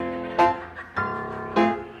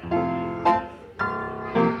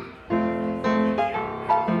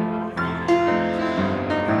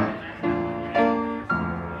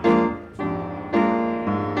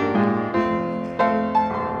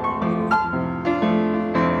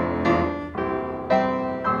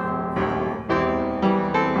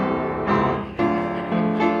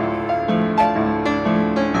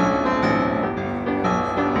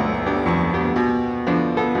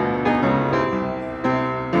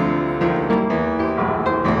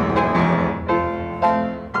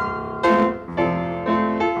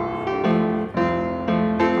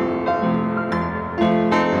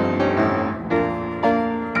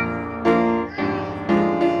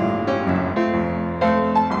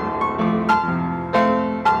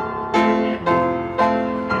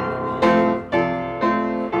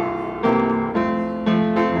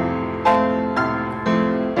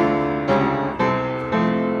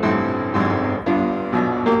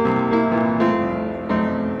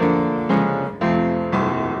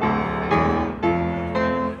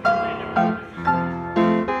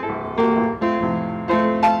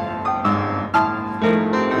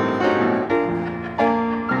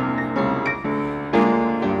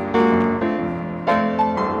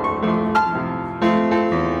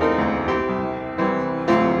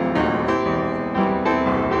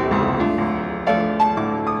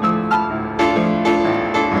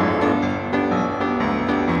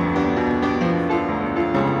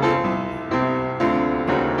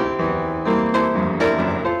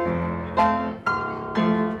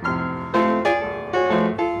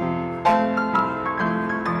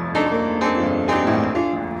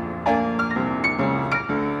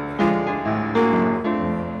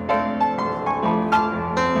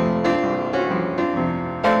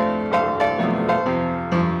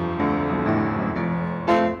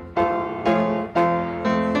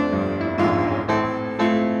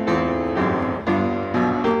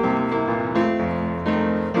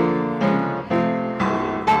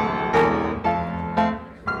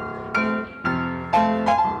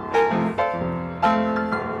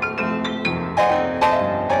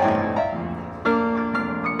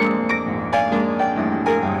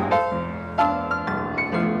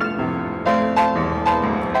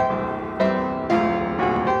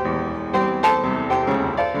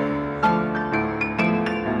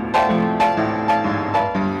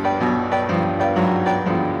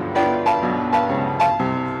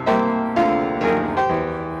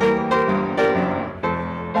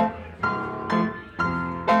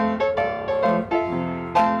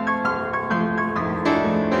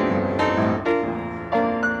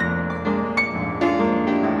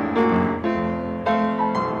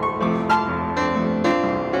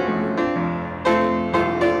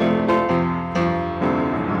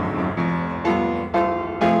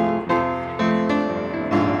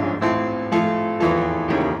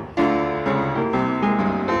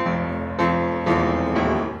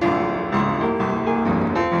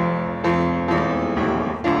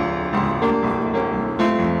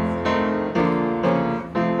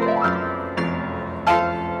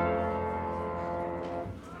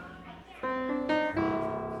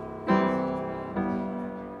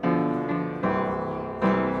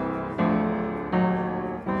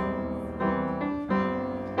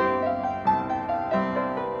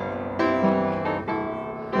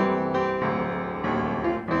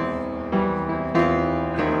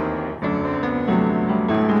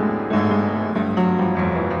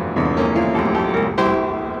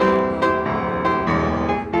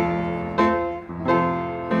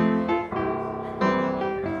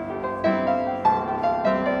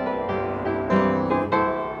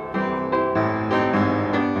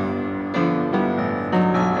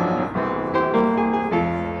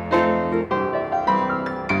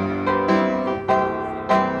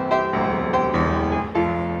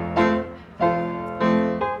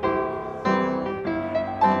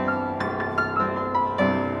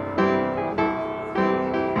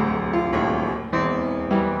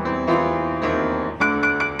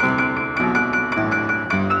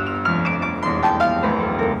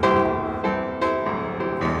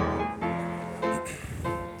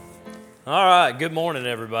Good morning,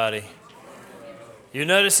 everybody. You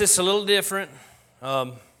notice it's a little different.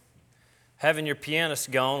 Having your pianist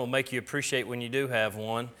gone will make you appreciate when you do have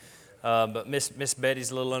one. But Miss Betty's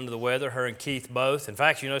a little under the weather, her and Keith both. In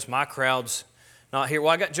fact, you notice my crowd's not here. Well,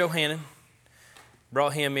 I got Johannan,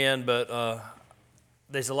 brought him in, but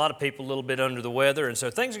there's a lot of people a little bit under the weather, and so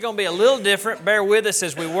things are going to be a little different. Bear with us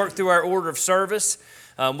as we work through our order of service.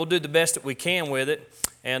 We'll do the best that we can with it.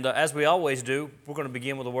 And as we always do, we're going to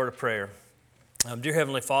begin with a word of prayer. Dear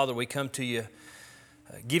Heavenly Father, we come to you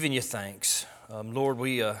giving you thanks. Lord,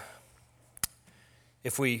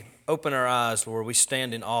 if we open our eyes, Lord, we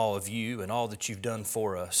stand in awe of you and all that you've done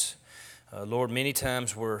for us. Lord, many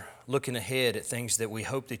times we're looking ahead at things that we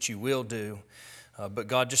hope that you will do. But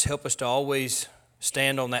God, just help us to always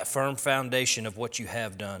stand on that firm foundation of what you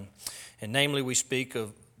have done. And namely, we speak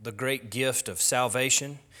of the great gift of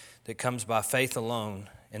salvation that comes by faith alone,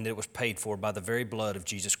 and that it was paid for by the very blood of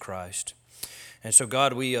Jesus Christ. And so,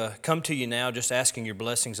 God, we come to you now just asking your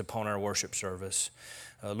blessings upon our worship service.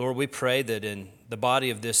 Lord, we pray that in the body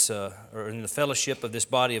of this, or in the fellowship of this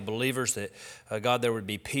body of believers, that, God, there would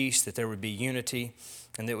be peace, that there would be unity,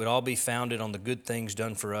 and that it would all be founded on the good things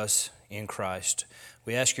done for us in Christ.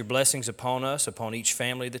 We ask your blessings upon us, upon each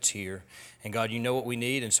family that's here. And, God, you know what we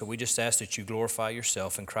need, and so we just ask that you glorify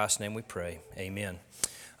yourself. In Christ's name we pray. Amen.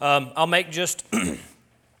 I'll make just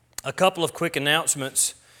a couple of quick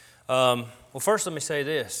announcements. Well, first let me say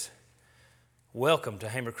this. Welcome to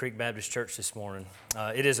Hammer Creek Baptist Church this morning.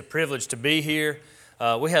 It is a privilege to be here.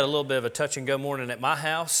 We had a little bit of a touch and go morning at my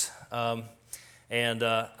house, and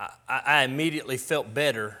I immediately felt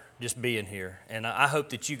better just being here. And I hope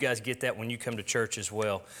that you guys get that when you come to church as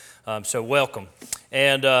well. So welcome.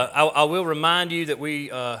 And I will remind you that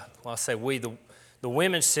the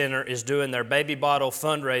Women's Center is doing their baby bottle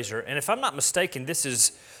fundraiser. And if I'm not mistaken, this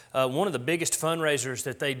is one of the biggest fundraisers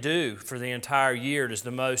that they do for the entire year. It is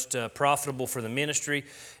the most profitable for the ministry.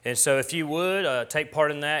 And so if you would take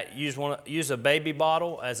part in that, use a baby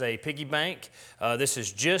bottle as a piggy bank. This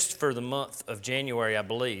is just for the month of January, I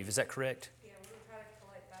believe. Is that correct? Yeah, we're going to try to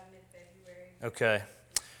collect by mid-February.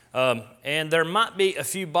 Okay. And there might be a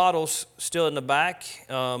few bottles still in the back,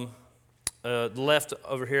 left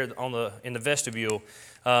over here in the vestibule.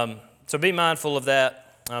 So be mindful of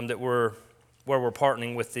that, that we're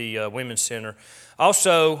partnering with the Women's Center.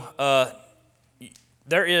 Also,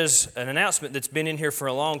 there is an announcement that's been in here for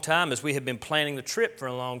a long time, as we have been planning the trip for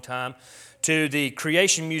a long time to the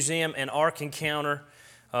Creation Museum and Ark Encounter.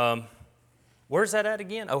 Where's that at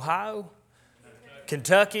again? Ohio?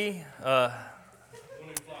 Kentucky?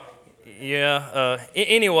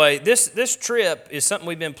 Anyway, this trip is something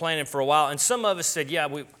we've been planning for a while, and some of us said,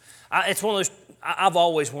 it's one of those, I've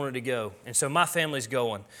always wanted to go, and so my family's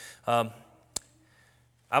going.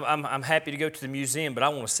 I'm happy to go to the museum, but I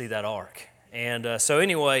want to see that ark. And so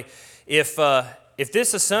anyway, if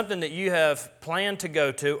this is something that you have planned to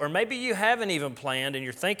go to, or maybe you haven't even planned and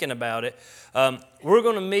you're thinking about it, we're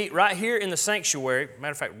going to meet right here in the sanctuary,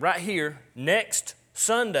 matter of fact, right here, next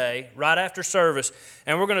Sunday, right after service,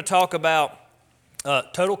 and we're going to talk about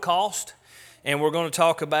total cost, and we're going to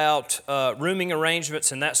talk about rooming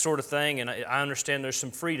arrangements and that sort of thing, and I understand there's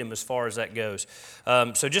some freedom as far as that goes.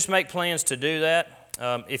 So just make plans to do that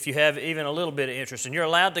if you have even a little bit of interest, and you're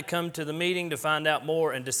allowed to come to the meeting to find out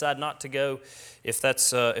more and decide not to go if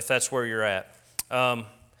that's where you're at. There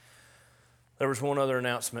was one other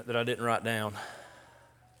announcement that I didn't write down.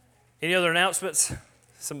 Any other announcements?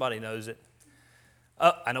 Somebody knows it.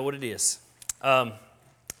 Oh, I know what it is.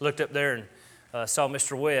 Looked up there and saw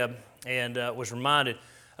Mr. Webb and was reminded.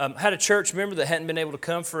 Had a church member that hadn't been able to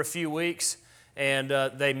come for a few weeks, and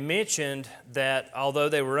they mentioned that although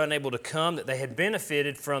they were unable to come, that they had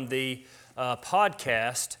benefited from the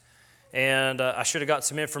podcast. And I should have got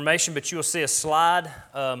some information, but you'll see a slide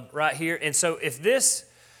right here. And so if this,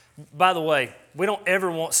 by the way, we don't ever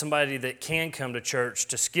want somebody that can come to church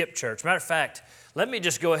to skip church. Matter of fact, let me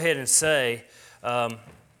just go ahead and say,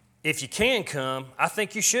 if you can come, I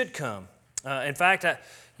think you should come. In fact,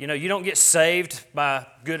 you don't get saved by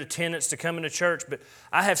good attendance to come into church, but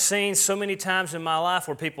I have seen so many times in my life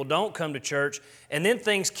where people don't come to church, and then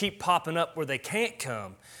things keep popping up where they can't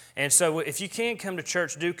come. And so if you can come to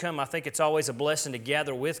church, do come. I think it's always a blessing to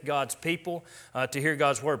gather with God's people to hear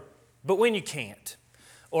God's word. But when you can't,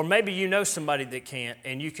 or maybe you know somebody that can't,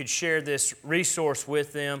 and you could share this resource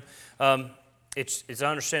with them, as I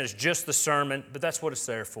understand, it's just the sermon, but that's what it's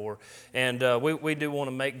there for. And we do want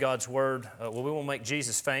to make God's Word, we want to make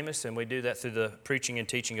Jesus famous, and we do that through the preaching and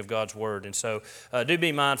teaching of God's Word. And so do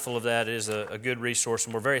be mindful of that. It is a good resource,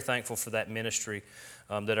 and we're very thankful for that ministry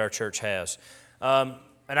that our church has.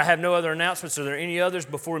 And I have no other announcements. Are there any others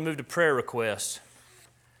before we move to prayer requests?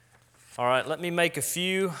 All right, let me make a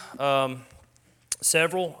few,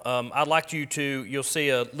 several. I'd like you'll see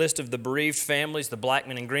a list of the bereaved families, the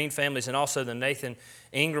Blackman and Green families, and also the Nathan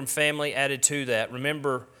Ingram family added to that.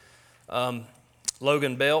 Remember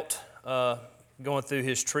Logan Belt going through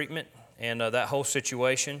his treatment and that whole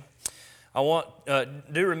situation. Do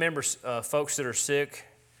remember folks that are sick.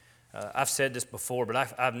 I've said this before, but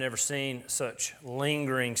I've never seen such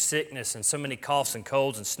lingering sickness and so many coughs and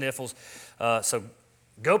colds and sniffles. So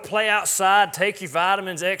go play outside, take your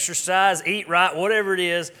vitamins, exercise, eat right, whatever it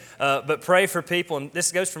is, but pray for people. And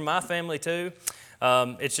this goes for my family too.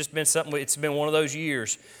 It's just been something, it's been one of those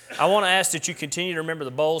years. I want to ask that you continue to remember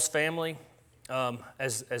the Bowles family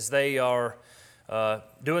as they are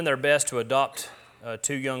doing their best to adopt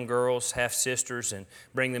two young girls, half-sisters, and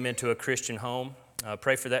bring them into a Christian home.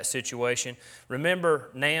 Pray for that situation.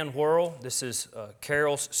 Remember Nan Whirl. This is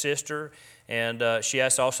Carol's sister, and she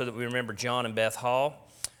asked also that we remember John and Beth Hall.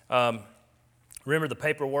 Remember the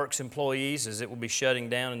Paperworks employees, as it will be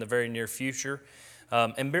shutting down in the very near future.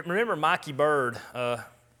 And remember Mikey Bird.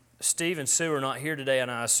 Steve and Sue are not here today,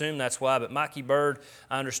 and I assume that's why, but Mikey Bird,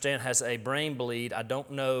 I understand, has a brain bleed. I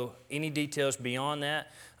don't know any details beyond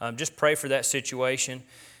that. Just pray for that situation,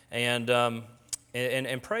 and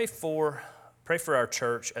pray for our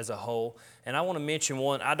church as a whole. And I want to mention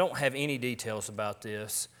one. I don't have any details about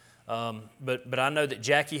this, but I know that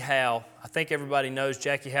Jackie Howe, I think everybody knows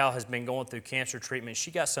Jackie Howe has been going through cancer treatment. She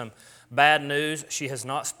got some bad news. She has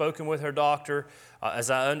not spoken with her doctor. As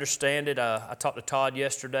I understand it, I talked to Todd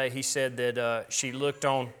yesterday. He said that she looked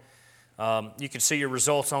on, you could see your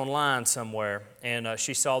results online somewhere, and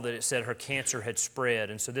she saw that it said her cancer had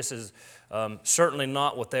spread. And so this is certainly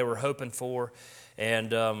not what they were hoping for.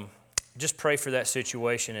 And just pray for that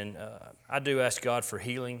situation. And I do ask God for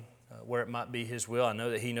healing where it might be His will. I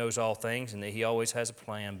know that He knows all things and that He always has a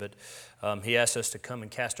plan, but He asks us to come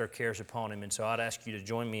and cast our cares upon Him. And so I'd ask you to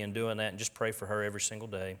join me in doing that and just pray for her every single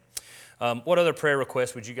day. What other prayer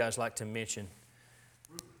requests would you guys like to mention?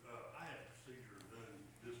 I had a procedure done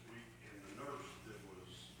this week, and the nurse that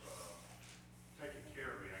was taking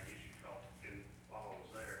care of me, I guess you call it, while I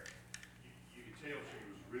was there, you could tell she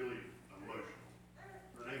was really emotional.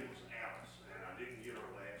 Her name was Alice, and I didn't get her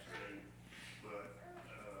last name, but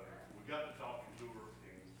we got to talking to her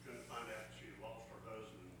and couldn't find out that she had lost her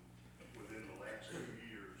husband within the last 2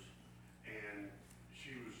 years, and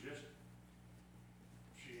she was just,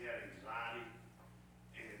 she had anxiety,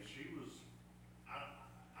 and she was,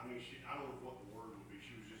 I mean, I don't know what the word would be.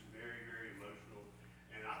 She was just very, very emotional,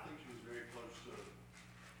 and I think she was very close to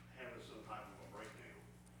having some type of a breakdown.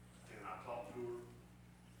 And I talked to her,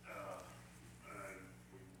 and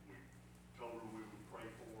we told her we would pray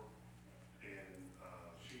for her, and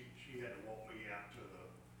she had to walk me out to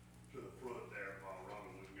the front there while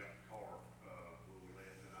Robin went and got the car when we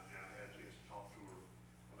left, and I had a chance to talk to her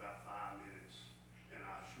about 5 minutes, and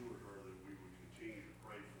I assured her that we would continue to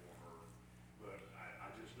pray for her. But I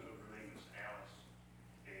just know her name is Alice,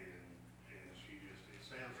 and she just, it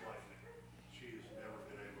sounds like that she has never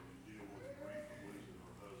been able to deal with the grief of losing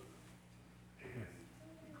her husband. And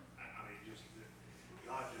I mean, just,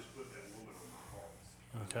 God just put that woman on my heart.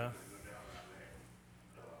 Okay. There's no doubt about that.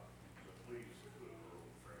 So please put her on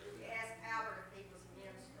prayer. You asked Albert if he was a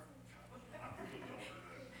minister. I really don't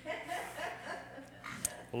know.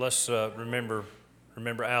 Well, let's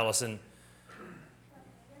remember Alice. And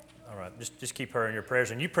all right, just keep her in your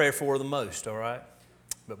prayers, and you pray for her the most, all right?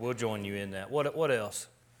 But we'll join you in that. What else?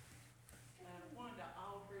 Wanda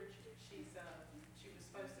Aldridge, she was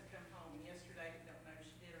supposed to come home yesterday. Don't know if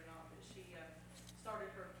she did or not, but she started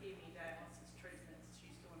her kidney dialysis treatments.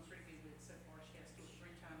 She's doing pretty good with it so far. She has to do it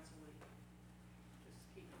 3 times a week. Just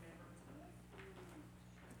keep remembering.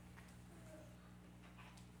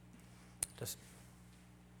 Just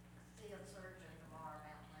See a surgeon tomorrow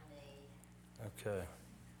about my knee. okay.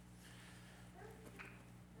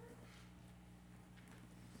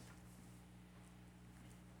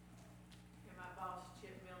 And my boss,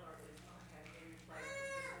 Chip Miller, is going to have knee replacement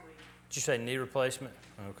this week. Did you say knee replacement?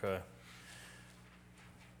 Okay.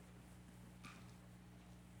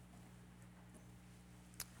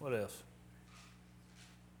 What else?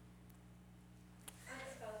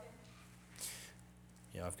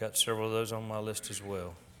 Yeah, I've got several of those on my list as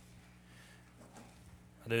well.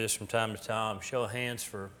 I do this from time to time. Show of hands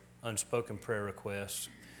for unspoken prayer requests.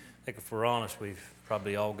 I think if we're honest, we've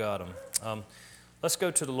probably all got them. Let's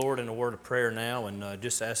go to the Lord in a word of prayer now and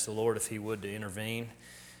just ask the Lord if He would to intervene.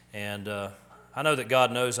 And I know that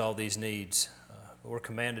God knows all these needs. We're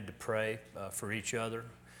commanded to pray for each other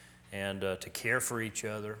and to care for each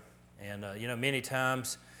other And, many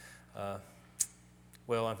times,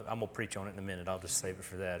 well, I'm going to preach on it in a minute. I'll just save it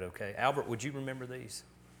for that, okay? Albert, would you remember these?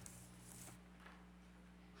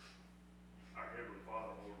 Our Heavenly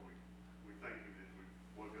Father, Lord, we thank you that we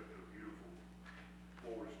woke up to a beautiful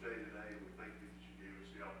Lord's Day today, and we thank you that you gave us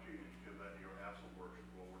the opportunity to come back to your house and worship,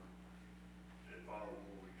 Lord. And Father,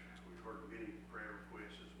 Lord, we've heard many prayer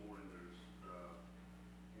requests this morning. There's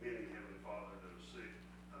many, Heavenly Father, that are sick.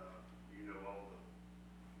 You know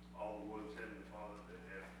all the ones, Heavenly Father, that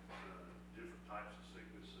have different types of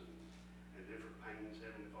sickness and different pains,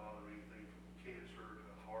 Heavenly Father, anything from cancer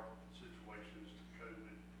to heart situations to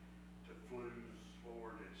COVID to flus,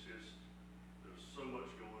 Lord. It's just, there's so much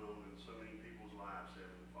going on in so many people's lives,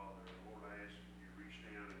 Heavenly Father. And Lord, I ask you to reach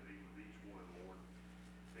down and be with each one, Lord,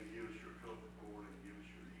 and give us your comfort, Lord, and give us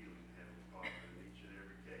your healing, Heavenly Father, in each and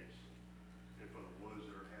every case. And for the ones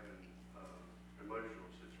that are having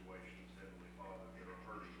emotional situations, Heavenly Father, that are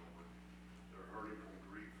hurting, Lord, they're hurting from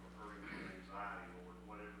grief or hurting from anxiety, Lord,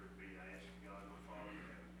 whatever it be, I ask you, God, my Father in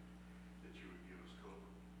heaven, that you would give us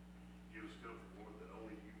comfort. Give us comfort, Lord, that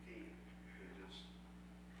only you can. And just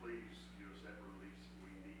please give us that release that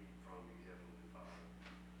we need from you, Heavenly Father.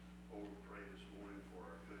 Lord, we pray this morning for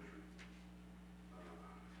our country.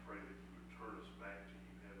 Pray that you would turn us back to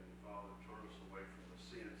you, Heavenly Father. Turn us away from the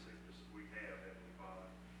sin and sickness that we have, Heavenly Father.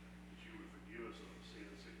 That you would forgive us of the sin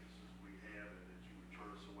and sicknesses we have, and that you would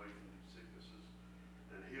turn us away from these sicknesses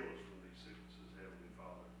and heal us from these sicknesses, Heavenly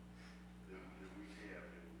Father, that we have,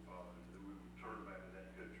 Heavenly Father. And that we would turn back to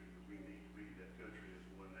that country that we need to be, that country is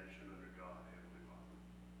one nation under God, Heavenly Father.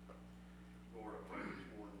 Lord, I pray this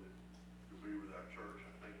morning that you'll be with our church.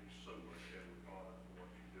 I thank you so much, Heavenly Father, for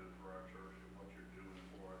what you do for our church and what you're doing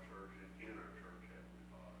for our church and in our church, Heavenly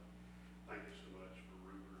Father. Thank you so much for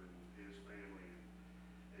Rupert and his family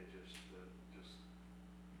and just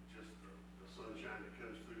the sunshine that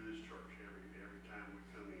comes through this church every time we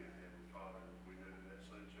come in, Heavenly Father. And we know that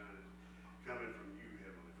sunshine is coming from you,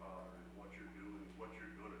 Heavenly Father, and what you're doing, what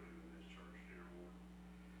you're going to do in this church, dear Lord.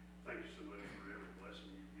 Thank you so much for every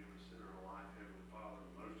blessing you give us in our life, Heavenly Father.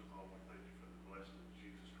 And most of all, we thank you for the blessing of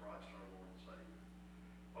Jesus Christ, our Lord and Savior.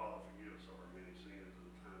 Father, forgive us of our many sins and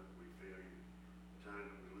the time that we fail you, the time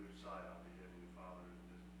that we lose sight of you, Heavenly Father.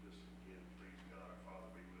 And just again, please, God, our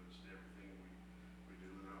Father, be with us in everything we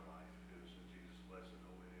do in our life. And it's in Jesus' blessed and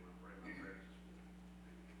holy name I pray my prayers this morning.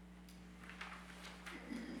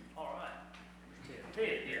 Amen. All right.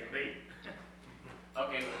 Ted, here, me.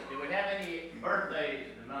 Okay, do we have any birthdays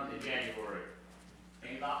in the month of January?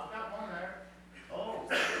 Any, we got one there. Oh.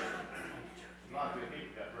 A lot of good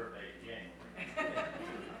people got birthdays in January.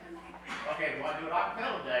 Okay, we want to do it a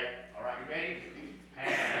cappella today. All right, you ready?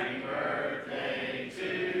 Happy birthday to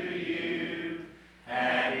you.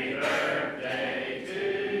 Happy birthday to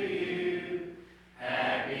you.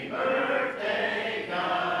 Happy birthday,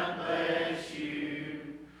 God bless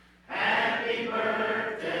you. Happy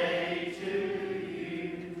birthday to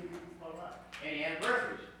you. All right. Any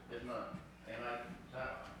anniversaries this month? Anybody?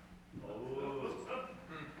 Oh,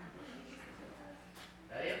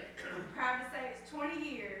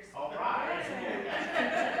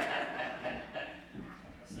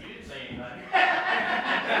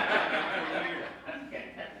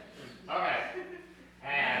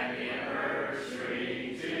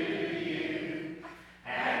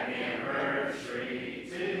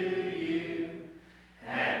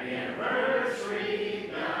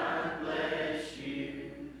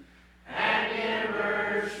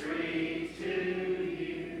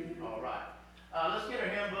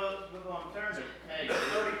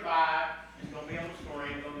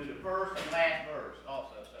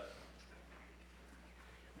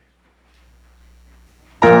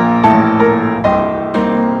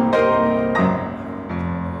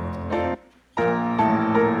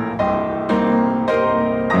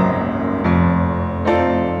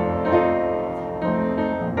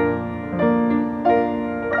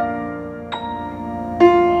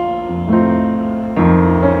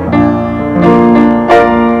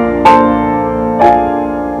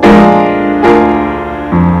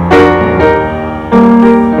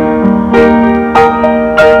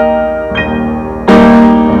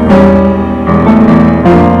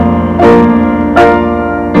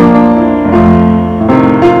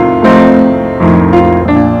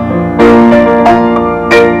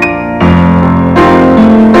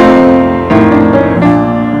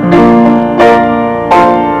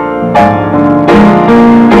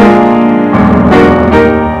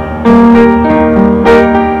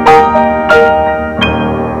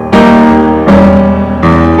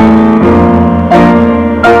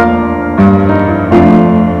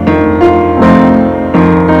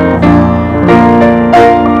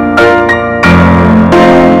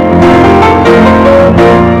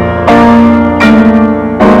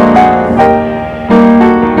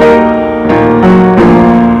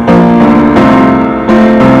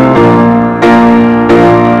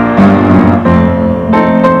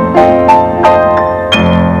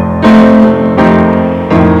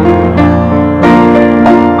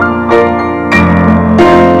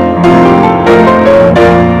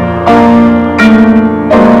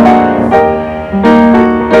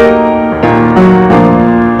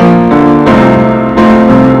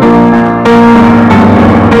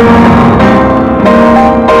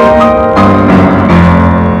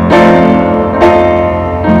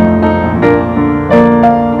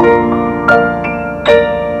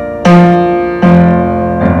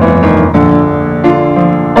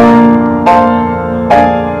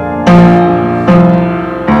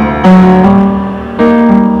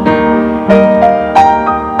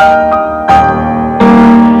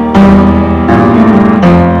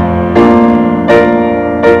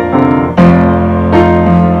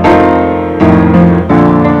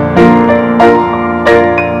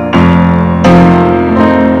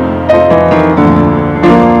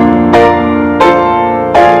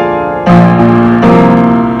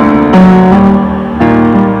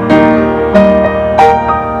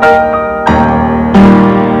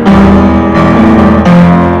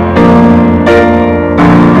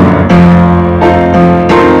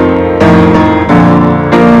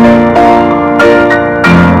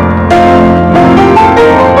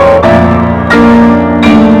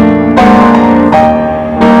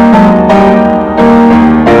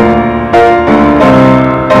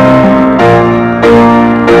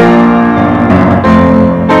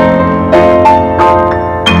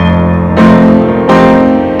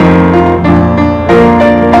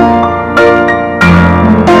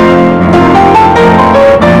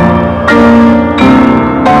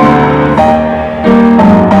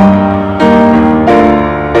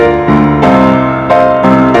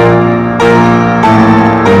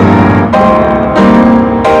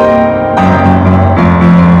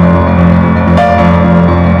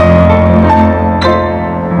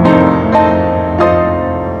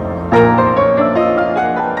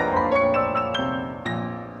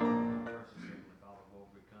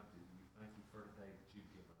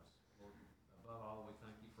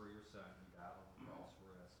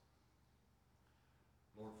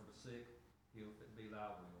 Lord, for the sick, heal if it be thy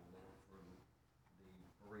will. Lord, for the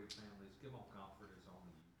bereaved families, give them comfort as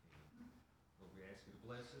only you can. Lord, we ask you to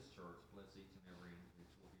bless this church, bless each and every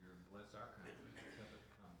individual here, and bless our country. Help it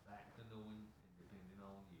to come back to knowing and depending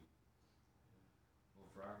on you.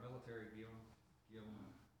 Lord, for our military, give them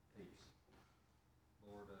peace.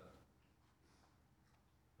 Lord,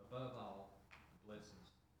 above all, the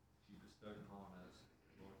blessings you bestowed upon us.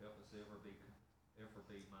 Lord, help us ever be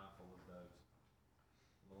mindful of those.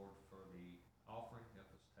 Lord, for the offering,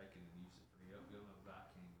 help us take it and use it for the upbuilding of thy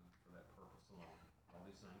kingdom for that purpose alone. All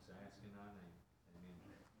these things I ask in thy name. Amen.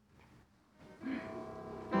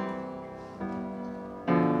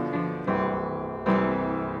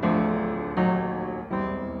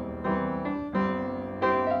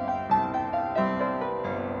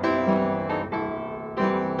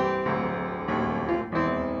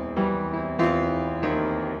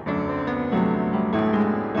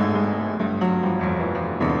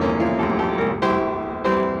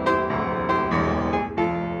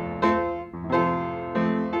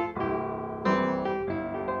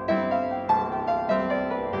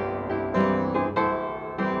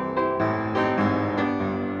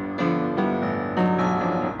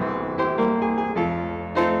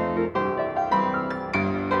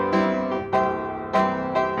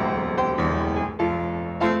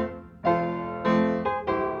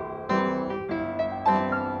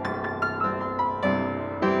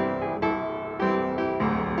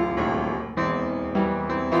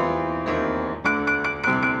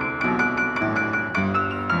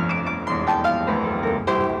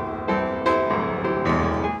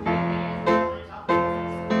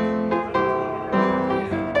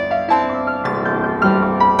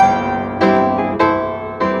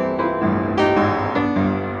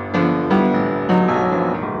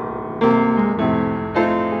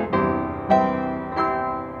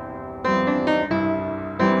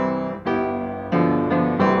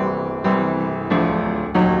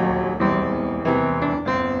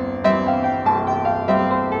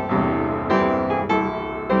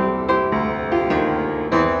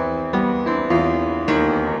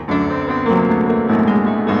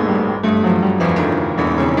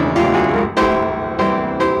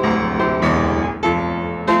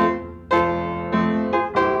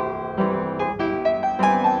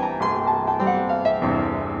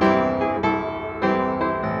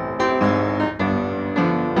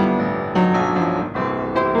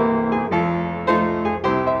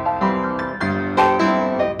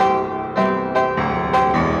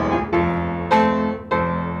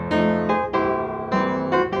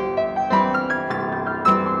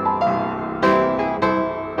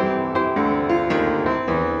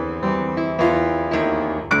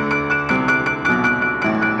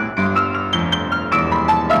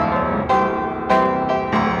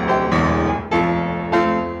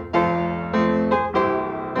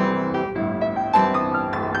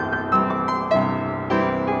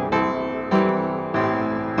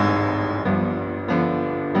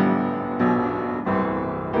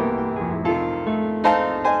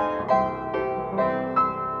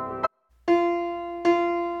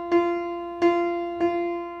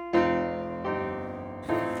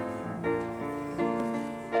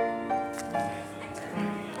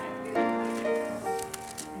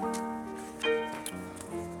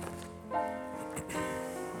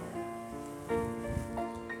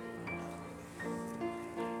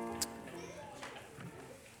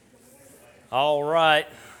 All right.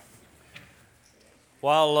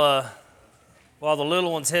 While the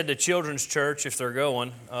little ones head to children's church, if they're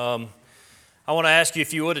going, I want to ask you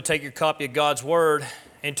if you would to take your copy of God's Word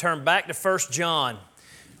and turn back to 1 John.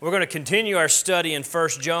 We're going to continue our study in 1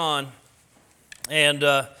 John. And,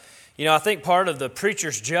 I think part of the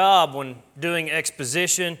preacher's job when doing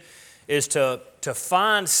exposition is to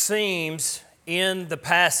find seams in the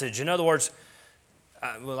passage. In other words,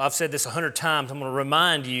 I've said this 100 times, I'm going to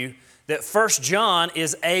remind you that 1 John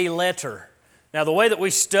is a letter. Now, the way that we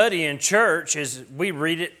study in church is we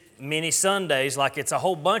read it many Sundays like it's a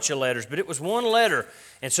whole bunch of letters, but it was one letter.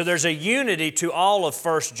 And so there's a unity to all of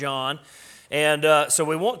 1 John. And so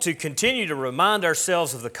we want to continue to remind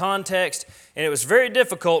ourselves of the context. And it was very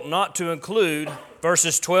difficult not to include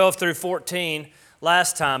verses 12 through 14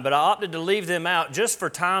 last time, but I opted to leave them out just for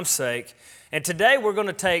time's sake. And today we're going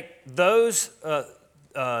to take those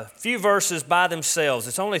few verses by themselves.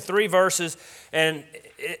 It's only 3 verses, and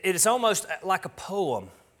it's almost like a poem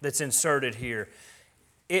that's inserted here.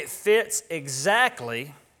 It fits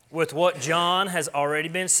exactly with what John has already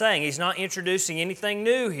been saying. He's not introducing anything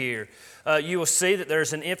new here. You will see that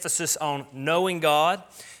there's an emphasis on knowing God.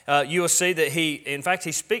 You will see that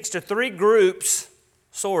he speaks to 3 groups,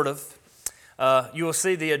 sort of, you will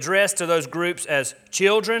see the address to those groups as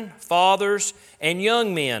children, fathers, and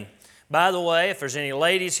young men. By the way, if there's any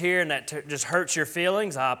ladies here and that just hurts your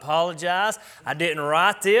feelings, I apologize. I didn't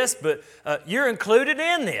write this, but you're included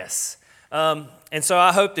in this. And so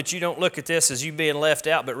I hope that you don't look at this as you being left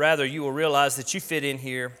out, but rather you will realize that you fit in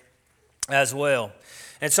here as well.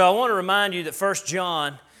 And so I want to remind you that 1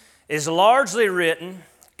 John is largely written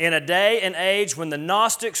in a day and age when the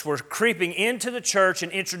Gnostics were creeping into the church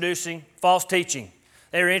and introducing false teaching.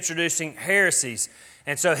 They were introducing heresies.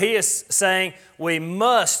 And so he is saying we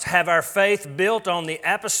must have our faith built on the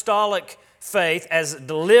apostolic faith as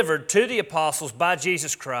delivered to the apostles by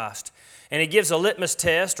Jesus Christ. And he gives a litmus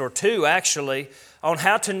test, or two actually, on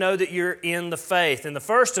how to know that you're in the faith. And the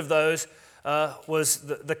first of those was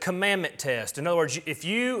the commandment test. In other words, if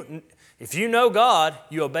you know God,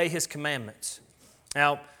 you obey His commandments.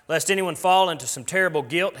 Now, lest anyone fall into some terrible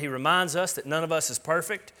guilt, he reminds us that none of us is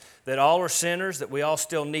perfect, that all are sinners, that we all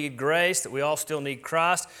still need grace, that we all still need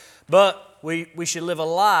Christ, but we should live a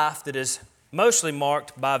life that is mostly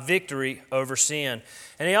marked by victory over sin.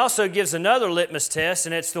 And he also gives another litmus test,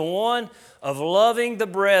 and it's the one of loving the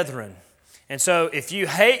brethren. And so if you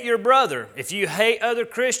hate your brother, if you hate other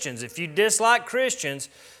Christians, if you dislike Christians,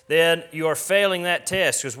 then you are failing that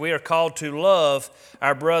test, because we are called to love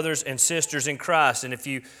our brothers and sisters in Christ. And if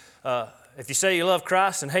you say you love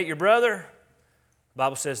Christ and hate your brother, the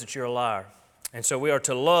Bible says that you're a liar. And so we are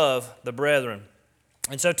to love the brethren.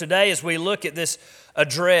 And so today, as we look at this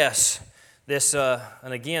address,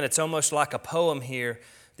 and again, it's almost like a poem here,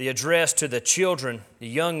 the address to the children, the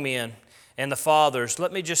young men, and the fathers.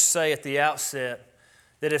 Let me just say at the outset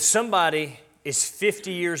that if somebody is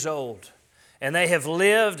 50 years old and they have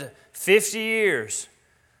lived 50 years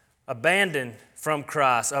abandoned from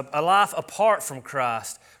Christ, a life apart from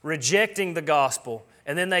Christ, rejecting the gospel,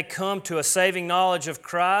 and then they come to a saving knowledge of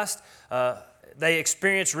Christ, they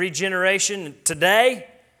experience regeneration today,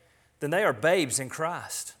 then they are babes in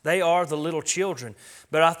Christ. They are the little children.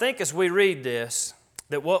 But I think as we read this,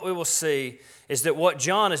 that what we will see is that what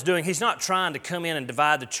John is doing, he's not trying to come in and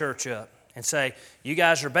divide the church up and say, you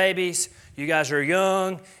guys are babies, you guys are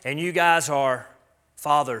young, and you guys are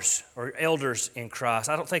fathers or elders in Christ.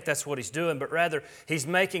 I don't think that's what he's doing, but rather he's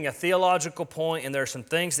making a theological point, and there are some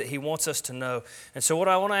things that he wants us to know. And so what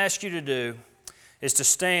I want to ask you to do is to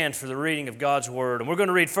stand for the reading of God's Word. And we're going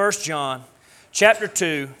to read 1 John chapter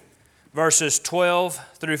 2, verses 12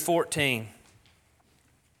 through 14.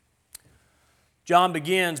 John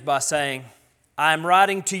begins by saying, I am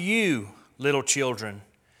writing to you, little children,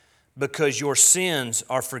 because your sins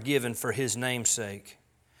are forgiven for His name's sake.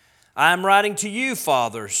 I am writing to you,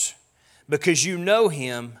 fathers, because you know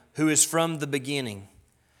Him who is from the beginning.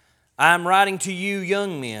 I am writing to you,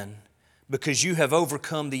 young men, because you have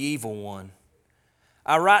overcome the evil one.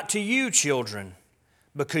 I write to you, children,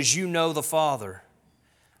 because you know the Father.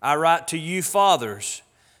 I write to you, fathers,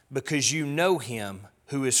 because you know Him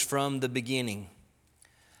who is from the beginning.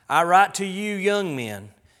 I write to you, young men,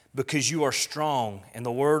 because you are strong, and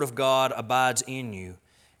the Word of God abides in you,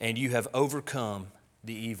 and you have overcome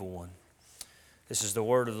the evil one. This is the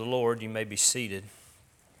word of the Lord. You may be seated.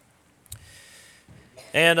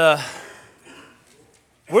 And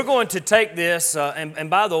we're going to take this, and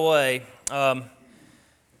by the way, I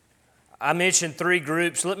mentioned 3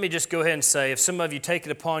 groups. Let me just go ahead and say, if some of you take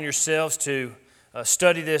it upon yourselves to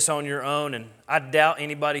study this on your own, and I doubt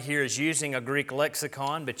anybody here is using a Greek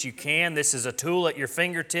lexicon, but you can. This is a tool at your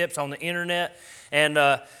fingertips on the internet, and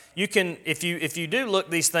you can, if you do look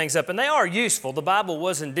these things up, and they are useful. The Bible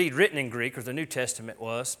was indeed written in Greek, or the New Testament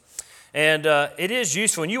was, and it is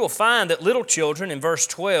useful. And you will find that little children in verse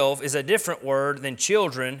 12 is a different word than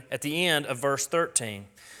children at the end of verse 13.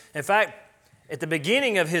 In fact, at the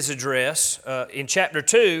beginning of his address, in chapter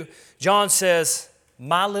 2, John says,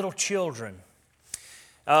 my little children.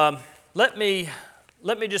 Let me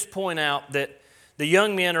just point out that the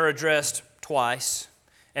young men are addressed twice,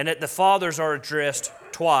 and that the fathers are addressed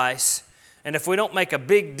twice. And if we don't make a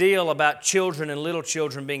big deal about children and little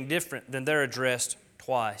children being different, then they're addressed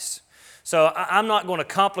twice. So I'm not going to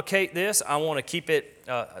complicate this. I want to keep it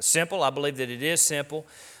simple. I believe that it is simple.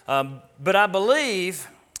 But I believe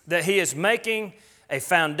that he is making a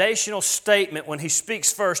foundational statement when he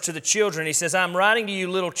speaks first to the children. He says, I'm writing to you,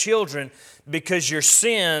 little children, because your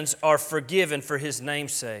sins are forgiven for His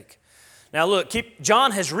name's sake. Now look,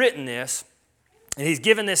 John has written this, and he's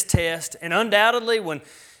given this test, and undoubtedly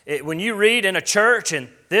when you read in a church, and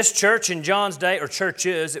this church in John's day, or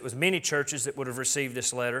churches, it was many churches that would have received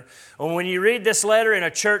this letter, and when you read this letter in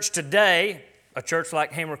a church today, a church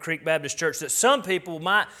like Hammer Creek Baptist Church, that some people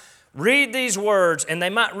might read these words, and they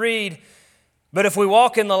might read, but if we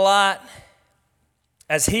walk in the light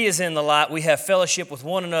as He is in the light, we have fellowship with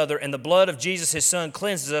one another, and the blood of Jesus, His Son,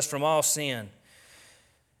 cleanses us from all sin.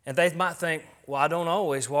 And they might think, well, I don't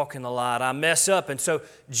always walk in the light. I mess up. And so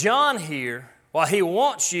John here, while he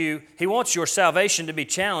wants your salvation to be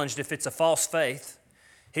challenged if it's a false faith,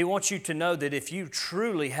 he wants you to know that if you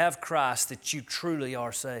truly have Christ, that you truly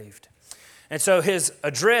are saved. And so his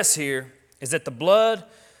address here is that the blood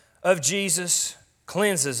of Jesus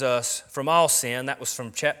cleanses us from all sin. That was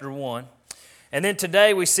from chapter 1. And then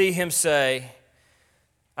today we see him say,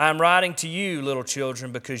 I'm writing to you, little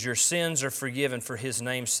children, because your sins are forgiven for His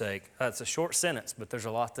name's sake. That's a short sentence, but there's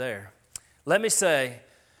a lot there. Let me say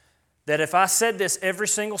that if I said this every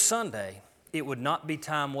single Sunday, it would not be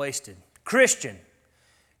time wasted. Christian,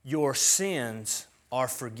 your sins are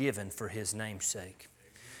forgiven for His name's sake.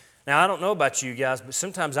 Now, I don't know about you guys, but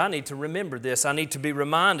sometimes I need to remember this. I need to be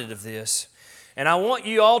reminded of this. And I want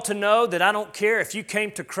you all to know that I don't care if you came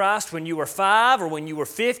to Christ when you were 5 or when you were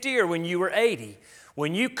 50 or when you were 80.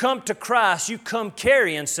 When you come to Christ, you come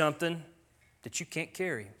carrying something that you can't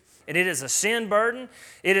carry. And it is a sin burden.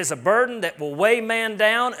 It is a burden that will weigh man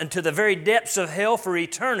down into the very depths of hell for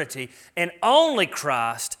eternity. And only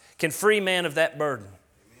Christ can free man of that burden.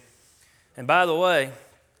 And by the way,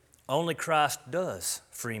 only Christ does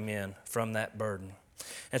free men from that burden.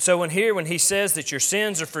 And so when He says that your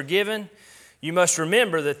sins are forgiven, you must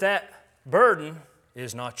remember that that burden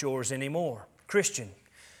is not yours anymore. Christian,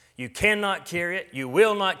 you cannot carry it. You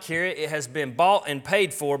will not carry it. It has been bought and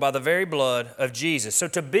paid for by the very blood of Jesus. So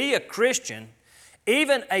to be a Christian,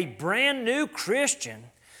 even a brand new Christian,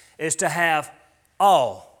 is to have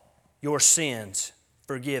all your sins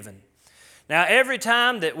forgiven. Now, every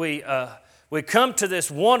time that we come to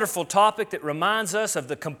this wonderful topic that reminds us of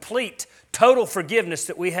the complete, total forgiveness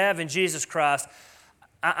that we have in Jesus Christ,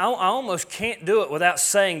 I almost can't do it without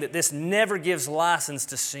saying that this never gives license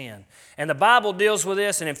to sin. And the Bible deals with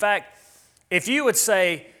this. And in fact, if you would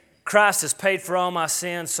say, Christ has paid for all my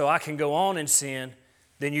sins so I can go on in sin,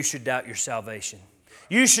 then you should doubt your salvation.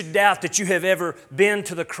 You should doubt that you have ever been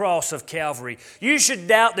to the cross of Calvary. You should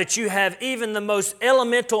doubt that you have even the most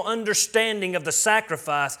elemental understanding of the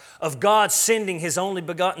sacrifice of God sending His only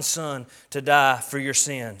begotten Son to die for your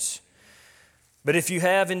sins. But if you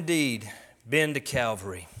have indeed been to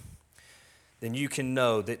Calvary, then you can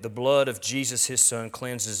know that the blood of Jesus, His Son,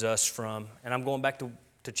 cleanses us from, and I'm going back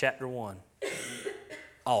to chapter 1,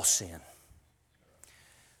 all sin.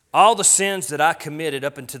 All the sins that I committed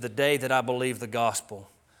up until the day that I believed the gospel.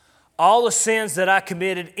 All the sins that I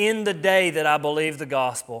committed in the day that I believed the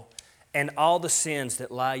gospel. And all the sins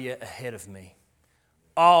that lie yet ahead of me.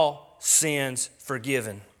 All sins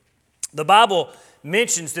forgiven. The Bible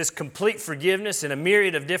mentions this complete forgiveness in a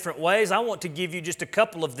myriad of different ways. I want to give you just a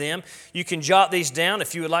couple of them. You can jot these down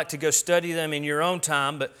if you would like to go study them in your own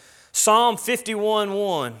time. But Psalm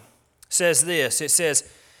 51:1 says this. It says,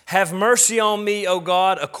 have mercy on me, O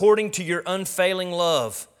God, according to your unfailing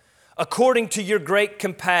love, according to your great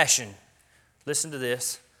compassion. Listen to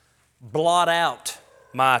this. Blot out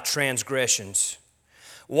my transgressions.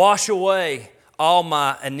 Wash away all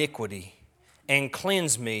my iniquity and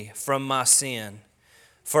cleanse me from my sin.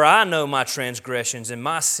 For I know my transgressions and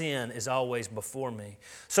my sin is always before me.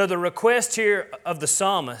 So the request here of the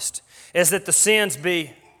psalmist is that the sins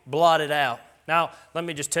be blotted out. Now, let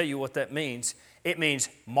me just tell you what that means. It means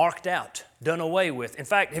marked out, done away with. In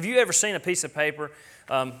fact, have you ever seen a piece of paper?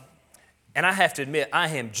 And I have to admit, I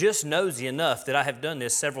am just nosy enough that I have done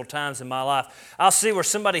this several times in my life. I'll see where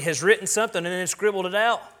somebody has written something and then scribbled it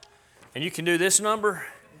out. And you can do this number.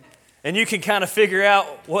 And you can kind of figure out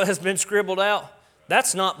what has been scribbled out.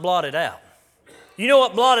 That's not blotted out. You know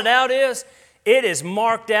what blotted out is? It is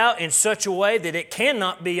marked out in such a way that it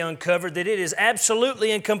cannot be uncovered, that it is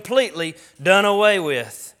absolutely and completely done away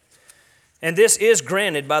with. And this is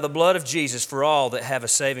granted by the blood of Jesus for all that have a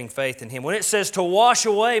saving faith in Him. When it says to wash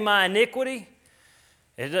away my iniquity,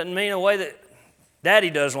 it doesn't mean a way that Daddy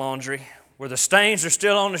does laundry, where the stains are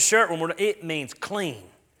still on the shirt. It means clean.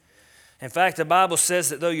 In fact, the Bible says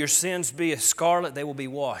that though your sins be as scarlet, they will be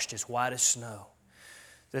washed as white as snow.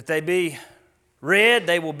 That they be red,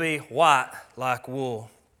 they will be white like wool.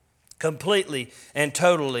 Completely and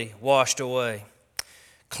totally washed away.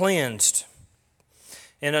 Cleansed.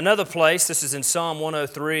 In another place, this is in Psalm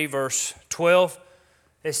 103, verse 12,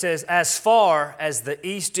 it says, as far as the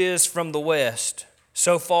east is from the west,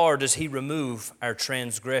 so far does He remove our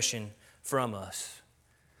transgression from us.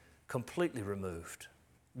 Completely removed.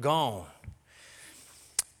 Gone.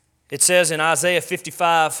 It says in Isaiah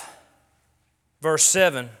 55, verse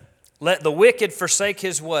 7, let the wicked forsake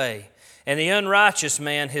his way, and the unrighteous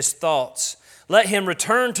man his thoughts. Let him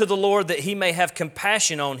return to the Lord, that He may have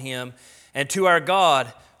compassion on him, and to our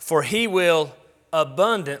God, for He will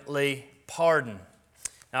abundantly pardon.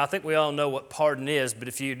 Now, I think we all know what pardon is, but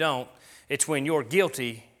if you don't, it's when you're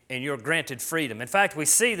guilty and you're granted freedom. In fact, we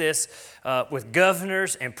see this with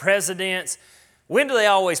governors and presidents. When do they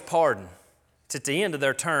always pardon? It's at the end of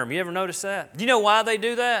their term. You ever notice that? Do you know why they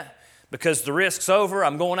do that? Because the risk's over,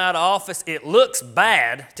 I'm going out of office. It looks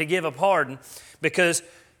bad to give a pardon because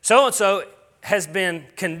so-and-so has been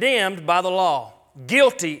condemned by the law,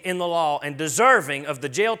 guilty in the law, and deserving of the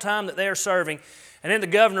jail time that they are serving. And then the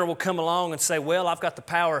governor will come along and say, well, I've got the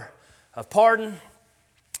power of pardon.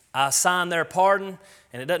 I sign their pardon,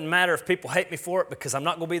 and it doesn't matter if people hate me for it because I'm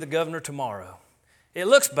not going to be the governor tomorrow. It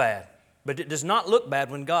looks bad, but it does not look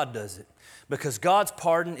bad when God does it because God's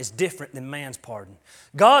pardon is different than man's pardon.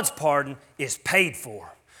 God's pardon is paid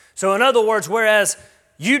for. So in other words, whereas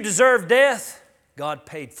you deserve death, God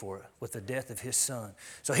paid for it with the death of His Son.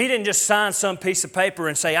 So He didn't just sign some piece of paper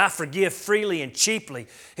and say, I forgive freely and cheaply.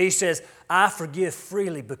 He says, I forgive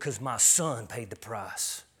freely because my Son paid the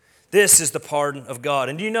price. This is the pardon of God.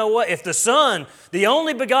 And do you know what? If the Son, the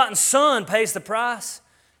only begotten Son, pays the price,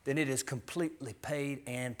 then it is completely paid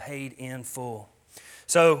and paid in full.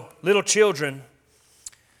 So little children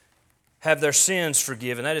have their sins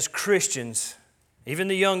forgiven. That is, Christians, even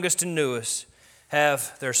the youngest and newest,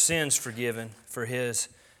 have their sins forgiven for His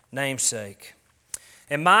name's sake.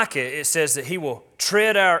 In Micah, it says that He will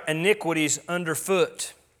tread our iniquities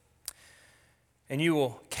underfoot, and you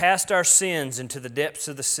will cast our sins into the depths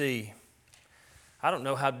of the sea. I don't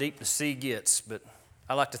know how deep the sea gets, but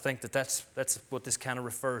I like to think that that's what this kind of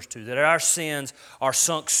refers to, that our sins are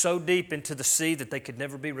sunk so deep into the sea that they could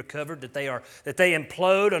never be recovered, that they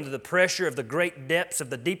implode under the pressure of the great depths of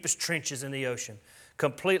the deepest trenches in the ocean,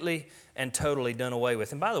 completely and totally done away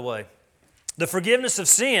with. And by the way, the forgiveness of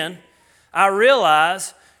sin, I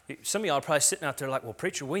realize, some of y'all are probably sitting out there like, well,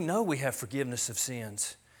 preacher, we know we have forgiveness of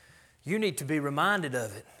sins. You need to be reminded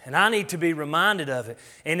of it, and I need to be reminded of it.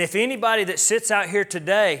 And if anybody that sits out here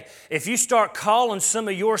today, if you start calling some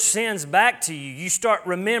of your sins back to you, you start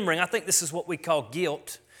remembering, I think this is what we call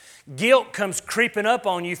guilt. Guilt comes creeping up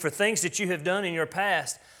on you for things that you have done in your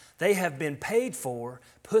past. They have been paid for.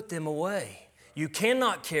 Put them away. You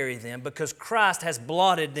cannot carry them because Christ has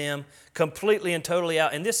blotted them completely and totally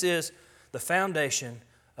out. And this is the foundation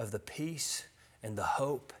of the peace and the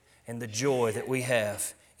hope and the joy that we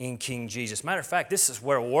have in King Jesus. Matter of fact, this is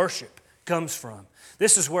where worship comes from.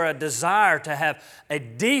 This is where a desire to have a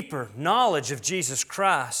deeper knowledge of Jesus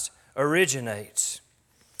Christ originates.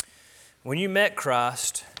 When you met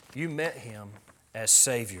Christ, you met Him as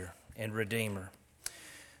Savior and Redeemer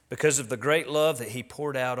because of the great love that He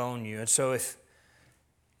poured out on you. And so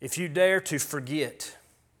if you dare to forget,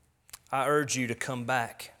 I urge you to come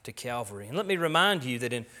back to Calvary. And let me remind you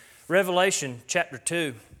that in Revelation chapter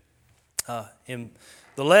 2, in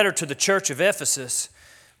the letter to the church of Ephesus,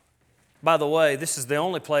 by the way, this is the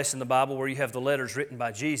only place in the Bible where you have the letters written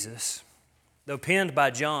by Jesus, though penned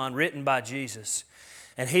by John, written by Jesus.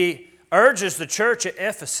 And he urges the church at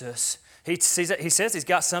Ephesus, he says he's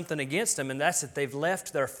got something against them, and that's that they've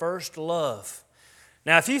left their first love.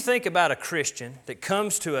 Now, if you think about a Christian that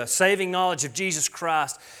comes to a saving knowledge of Jesus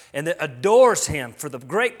Christ and that adores Him for the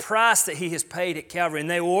great price that He has paid at Calvary, and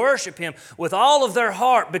they worship Him with all of their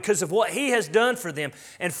heart because of what He has done for them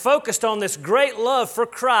and focused on this great love for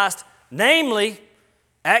Christ, namely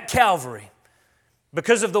at Calvary,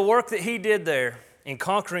 because of the work that He did there in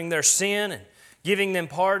conquering their sin and giving them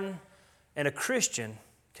pardon, and a Christian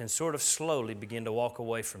can sort of slowly begin to walk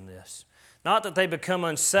away from this. Not that they become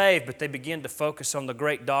unsaved, but they begin to focus on the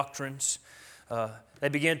great doctrines. They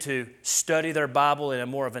begin to study their Bible in a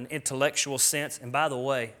more of an intellectual sense. And by the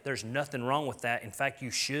way, there's nothing wrong with that. In fact, you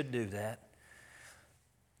should do that.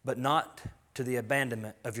 But not to the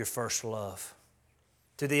abandonment of your first love.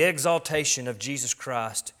 To the exaltation of Jesus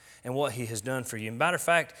Christ and what He has done for you. Matter of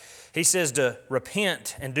fact, He says to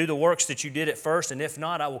repent and do the works that you did at first, and if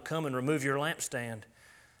not, I will come and remove your lampstand.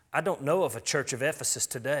 I don't know of a church of Ephesus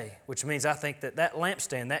today, which means I think that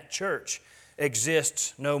lampstand, that church,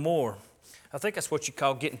 exists no more. I think that's what you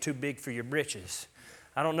call getting too big for your britches.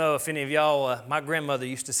 I don't know if any of y'all, my grandmother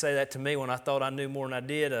used to say that to me when I thought I knew more than I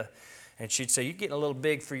did, and she'd say, you're getting a little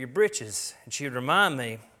big for your britches. And she would remind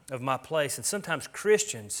me of my place. And sometimes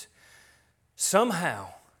Christians somehow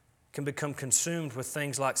can become consumed with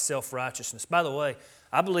things like self-righteousness. By the way,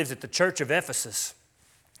 I believe that the church of Ephesus,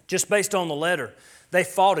 just based on the letter, they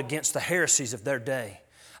fought against the heresies of their day.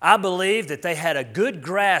 I believe that they had a good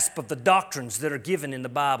grasp of the doctrines that are given in the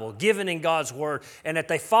Bible, given in God's Word, and that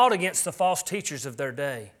they fought against the false teachers of their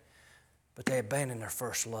day. But they abandoned their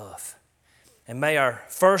first love. And may our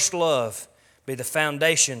first love be the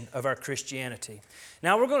foundation of our Christianity.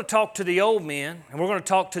 Now, we're going to talk to the old men, and we're going to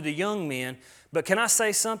talk to the young men, but can I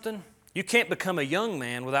say something? You can't become a young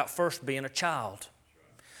man without first being a child.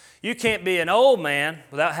 You can't be an old man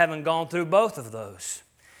without having gone through both of those.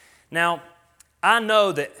 Now, I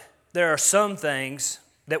know that there are some things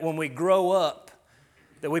that when we grow up,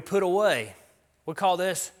 that we put away. We call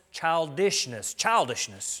this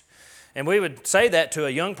childishness. And we would say that to a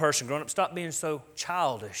young person growing up, stop being so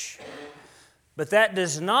childish. But that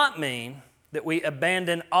does not mean that we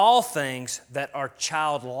abandon all things that are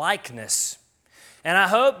childlikeness. And I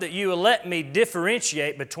hope that you will let me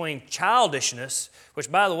differentiate between childishness,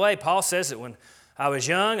 which, by the way, Paul says that when I was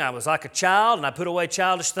young, I was like a child, and I put away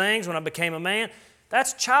childish things when I became a man.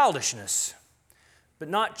 That's childishness, but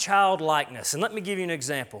not childlikeness. And let me give you an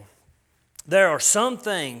example. There are some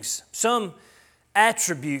things, some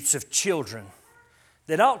attributes of children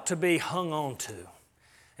that ought to be hung on to,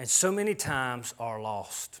 and so many times are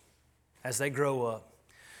lost as they grow up.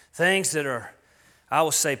 Things that are, I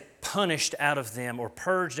will say, punished out of them or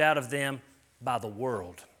purged out of them by the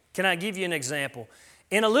world. Can I give you an example?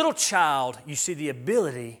 In a little child, you see the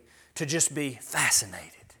ability to just be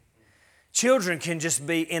fascinated. Children can just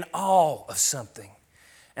be in awe of something.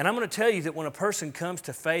 And I'm going to tell you that when a person comes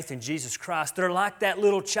to faith in Jesus Christ, they're like that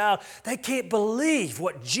little child. They can't believe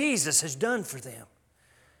what Jesus has done for them.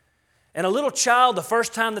 And a little child, the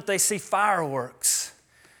first time that they see fireworks,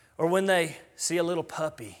 or when they see a little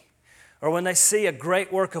puppy, or when they see a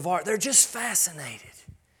great work of art, they're just fascinated.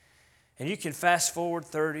 And you can fast forward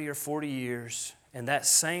 30 or 40 years, and that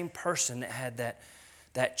same person that had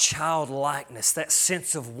that childlikeness, that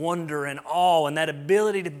sense of wonder and awe, and that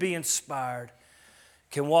ability to be inspired,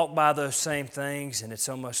 can walk by those same things, and it's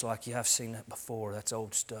almost like, yeah, I've seen that before. That's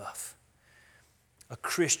old stuff. A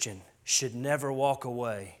Christian should never walk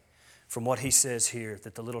away from what he says here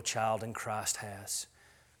that the little child in Christ has.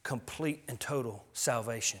 Complete and total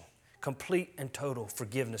salvation. Complete and total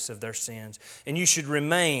forgiveness of their sins. And you should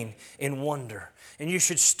remain in wonder. And you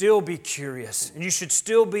should still be curious. And you should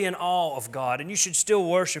still be in awe of God. And you should still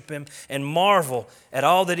worship Him and marvel at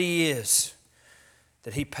all that He is,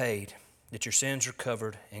 that He paid, that your sins are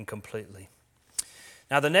covered and completely.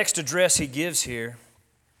 Now, the next address he gives here,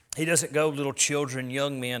 he doesn't go little children,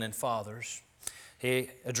 young men, and fathers. He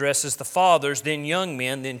addresses the fathers, then young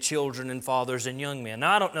men, then children and fathers and young men.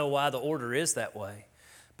 Now, I don't know why the order is that way,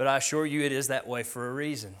 but I assure you it is that way for a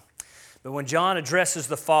reason. But when John addresses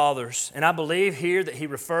the fathers, and I believe here that he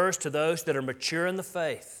refers to those that are mature in the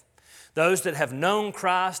faith, those that have known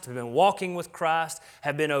Christ, have been walking with Christ,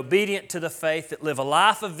 have been obedient to the faith, that live a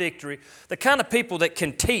life of victory, the kind of people that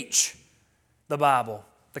can teach the Bible,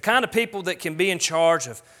 the kind of people that can be in charge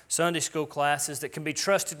of Sunday school classes, that can be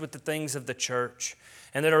trusted with the things of the church,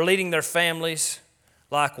 and that are leading their families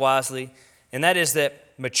likewise. And that is that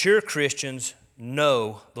mature Christians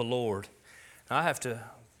know the Lord. Now, I have to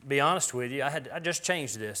be honest with you, I just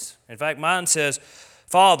changed this. In fact, mine says,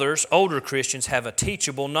 fathers, older Christians, have a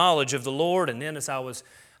teachable knowledge of the Lord. And then I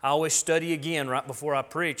always study again right before I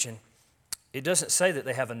preach, and it doesn't say that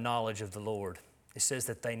they have a knowledge of the Lord. It says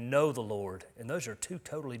that they know the Lord, and those are two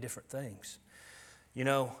totally different things. You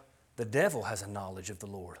know, the devil has a knowledge of the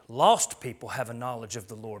Lord. Lost people have a knowledge of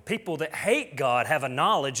the Lord. People that hate God have a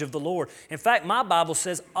knowledge of the Lord. In fact, my Bible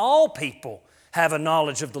says all people have a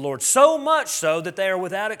knowledge of the Lord, so much so that they are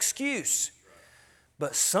without excuse.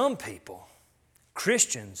 But some people,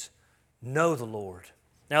 Christians, know the Lord.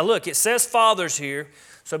 Now look, it says fathers here.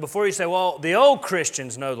 So before you say, well, the old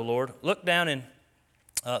Christians know the Lord, look down in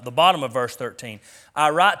the bottom of verse 13.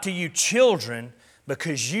 I write to you children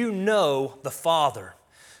because you know the Father.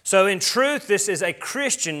 So in truth, this is a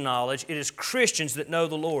Christian knowledge. It is Christians that know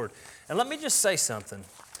the Lord. And let me just say something.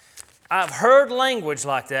 I've heard language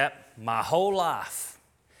like that my whole life.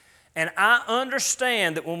 And I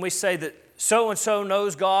understand that when we say that so-and-so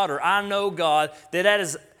knows God or I know God, that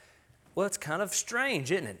is, well, it's kind of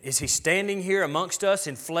strange, isn't it? Is He standing here amongst us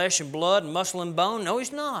in flesh and blood and muscle and bone? No,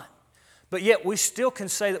 He's not. But yet we still can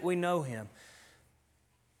say that we know Him.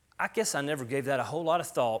 I guess I never gave that a whole lot of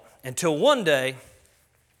thought until one day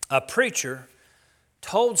a preacher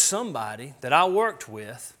told somebody that I worked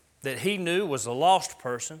with that he knew was a lost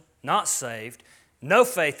person, not saved, no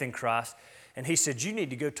faith in Christ. And he said, you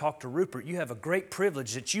need to go talk to Rupert. You have a great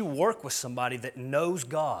privilege that you work with somebody that knows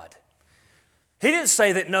God. He didn't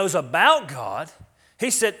say that knows about God.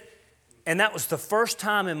 He said, and that was the first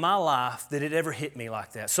time in my life that it ever hit me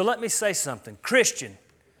like that. So let me say something. Christian,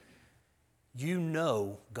 you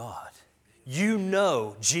know God. You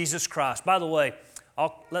know Jesus Christ. By the way,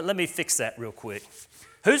 let me fix that real quick.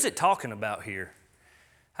 Who's it talking about here?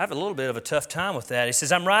 I have a little bit of a tough time with that. He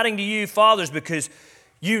says, I'm writing to you, fathers, because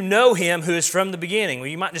you know him who is from the beginning. Well,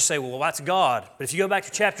 you might just say, well, that's God. But if you go back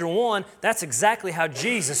to chapter 1, that's exactly how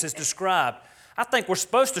Jesus is described. I think we're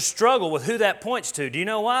supposed to struggle with who that points to. Do you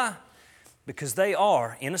know why? Because they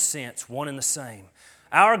are, in a sense, one and the same.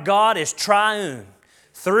 Our God is triune.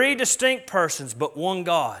 3 distinct persons, but one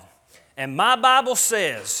God. And my Bible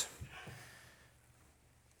says,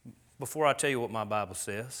 before I tell you what my Bible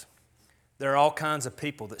says, there are all kinds of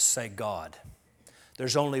people that say God.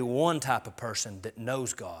 There's only one type of person that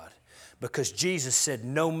knows God, because Jesus said,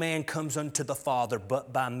 no man comes unto the Father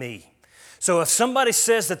but by me. So if somebody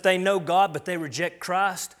says that they know God but they reject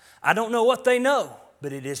Christ, I don't know what they know,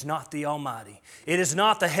 but it is not the Almighty. It is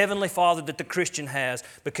not the Heavenly Father that the Christian has,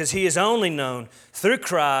 because He is only known through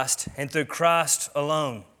Christ and through Christ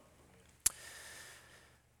alone.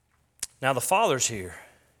 Now the fathers here,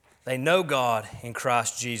 they know God in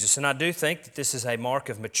Christ Jesus. And I do think that this is a mark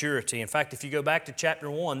of maturity. In fact, if you go back to chapter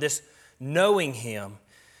 1, this knowing Him,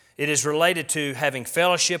 it is related to having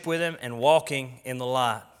fellowship with Him and walking in the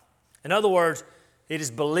light. In other words, it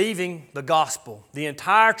is believing the gospel, the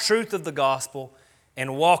entire truth of the gospel,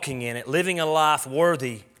 and walking in it, living a life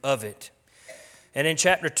worthy of it. And in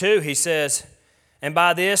chapter 2, he says, and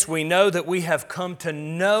by this we know that we have come to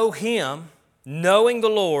know Him, knowing the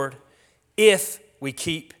Lord, if we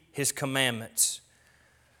keep His commandments.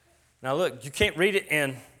 Now look, you can't read it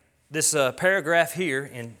in this paragraph here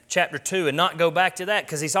in chapter 2 and not go back to that,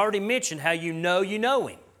 because he's already mentioned how you know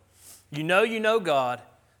Him. You know God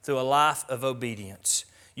through a life of obedience.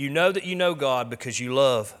 You know that you know God because you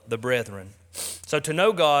love the brethren. So to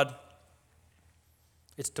know God,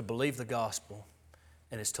 it's to believe the gospel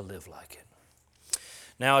and it's to live like it.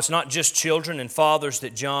 Now it's not just children and fathers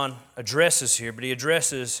that John addresses here, but he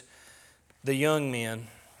addresses the young men.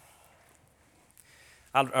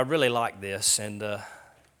 I really like this, and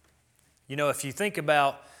if you think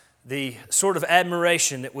about the sort of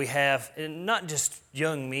admiration that we have, and not just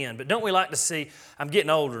young men, but don't we like to see, I'm getting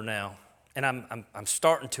older now, and I'm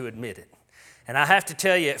starting to admit it. And I have to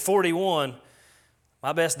tell you, at 41,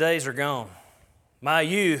 my best days are gone. My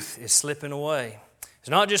youth is slipping away. It's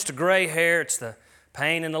not just the gray hair, it's the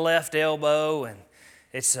pain in the left elbow, and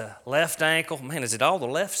it's a left ankle. Man, is it all the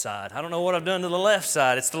left side? I don't know what I've done to the left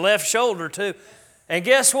side. It's the left shoulder too. And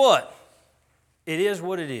guess what? It is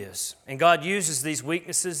what it is. And God uses these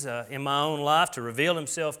weaknesses in my own life to reveal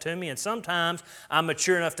Himself to me. And sometimes I'm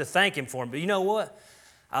mature enough to thank Him for them. But you know what?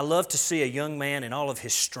 I love to see a young man in all of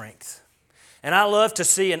his strength. And I love to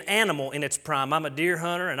see an animal in its prime. I'm a deer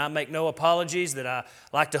hunter, and I make no apologies that I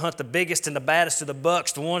like to hunt the biggest and the baddest of the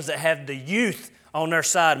bucks, the ones that have the youth on their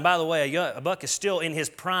side. And by the way, a buck is still in his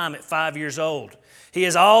prime at 5 years old. He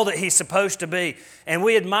is all that he's supposed to be. And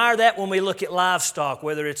we admire that when we look at livestock,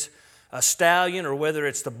 whether it's a stallion or whether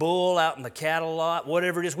it's the bull out in the cattle lot,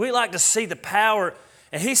 whatever it is. We like to see the power.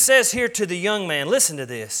 And he says here to the young man, listen to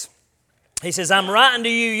this. He says, I'm writing to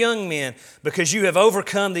you young men because you have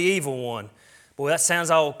overcome the evil one. Boy, that sounds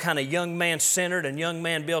all kind of young man-centered and young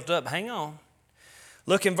man built up. Hang on.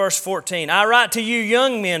 Look in verse 14. I write to you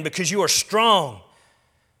young men because you are strong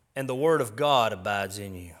and the word of God abides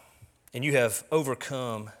in you, and you have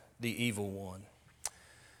overcome the evil one.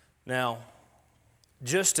 Now,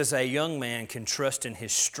 just as a young man can trust in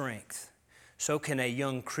his strength, so can a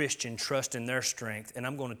young Christian trust in their strength. And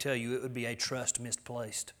I'm going to tell you, it would be a trust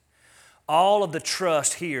misplaced. All of the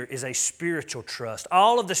trust here is a spiritual trust.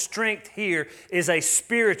 All of the strength here is a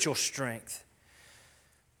spiritual strength.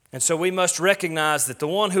 And so we must recognize that the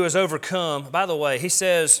one who has overcome, by the way, he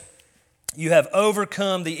says, you have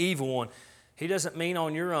overcome the evil one. He doesn't mean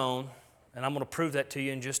on your own, and I'm going to prove that to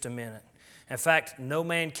you in just a minute. In fact, no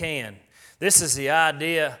man can. This is the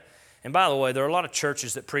idea, and by the way, there are a lot of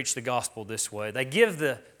churches that preach the gospel this way. They give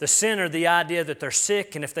the sinner the idea that they're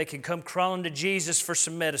sick, and if they can come crawling to Jesus for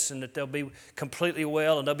some medicine, that they'll be completely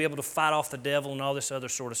well, and they'll be able to fight off the devil and all this other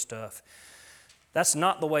sort of stuff. That's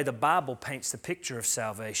not the way the Bible paints the picture of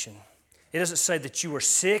salvation. It doesn't say that you are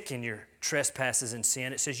sick in your trespasses and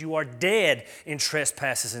sin. It says you are dead in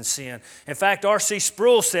trespasses and sin. In fact, R.C.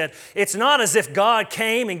 Sproul said, it's not as if God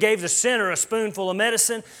came and gave the sinner a spoonful of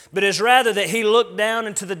medicine, but is rather that He looked down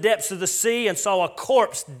into the depths of the sea and saw a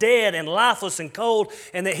corpse dead and lifeless and cold,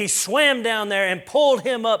 and that He swam down there and pulled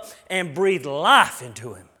him up and breathed life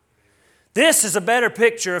into him. This is a better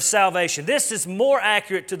picture of salvation. This is more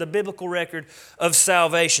accurate to the biblical record of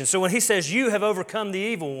salvation. So when he says you have overcome the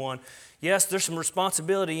evil one, yes, there's some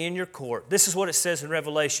responsibility in your court. This is what it says in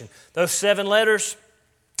Revelation. Those 7 letters,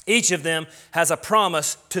 Each of them has a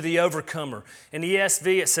promise to the overcomer. In the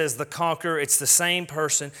ESV, it says the conqueror. It's the same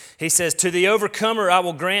person. He says, to the overcomer, I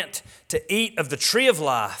will grant to eat of the tree of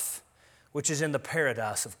life, which is in the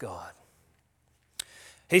paradise of God.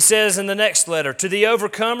 He says in the next letter, to the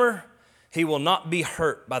overcomer, he will not be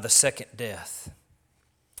hurt by the second death.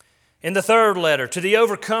 In the third letter, to the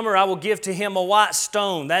overcomer, I will give to him a white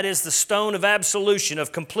stone. That is the stone of absolution,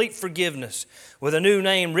 of complete forgiveness, with a new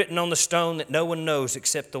name written on the stone that no one knows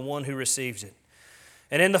except the one who receives it.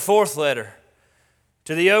 And in the fourth letter,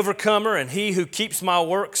 to the overcomer and he who keeps my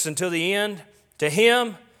works until the end, to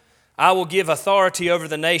him I will give authority over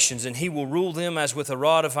the nations, and he will rule them as with a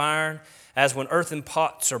rod of iron, as when earthen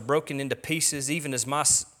pots are broken into pieces, even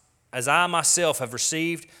as I myself have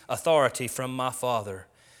received authority from my Father.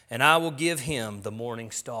 And I will give him the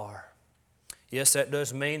morning star. Yes, that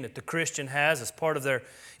does mean that the Christian has, as part of their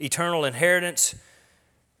eternal inheritance,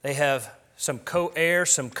 they have some co-heir,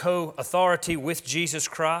 some co-authority with Jesus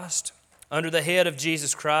Christ, under the head of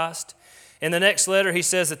Jesus Christ. In the next letter, he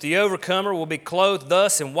says that the overcomer will be clothed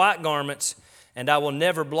thus in white garments, and I will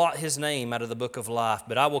never blot his name out of the book of life,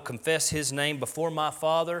 but I will confess his name before my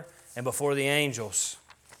Father and before the angels.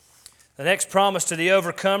 The next promise to the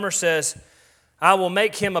overcomer says, I will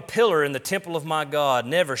make him a pillar in the temple of my God,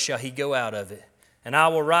 never shall he go out of it. And I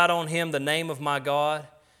will write on him the name of my God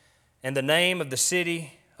and the name of the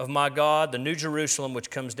city of my God, the New Jerusalem, which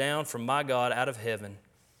comes down from my God out of heaven,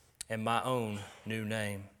 and my own new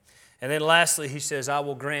name. And then lastly, he says, I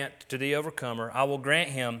will grant to the overcomer, I will grant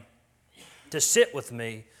him to sit with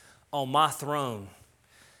me on my throne,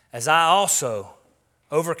 as I also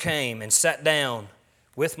overcame and sat down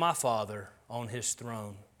with my Father on his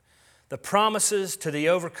throne. The promises to the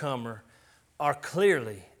overcomer are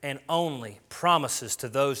clearly and only promises to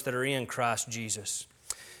those that are in Christ Jesus.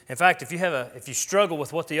 In fact, if you struggle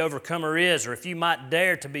with what the overcomer is, or if you might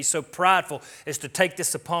dare to be so prideful as to take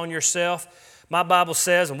this upon yourself, my Bible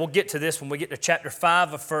says, and we'll get to this when we get to chapter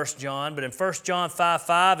 5 of 1 John, but in 1 John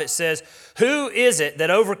 5:5 it says, who is it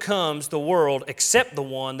that overcomes the world except the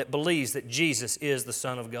one that believes that Jesus is the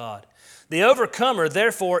Son of God? The overcomer,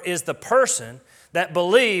 therefore, is the person that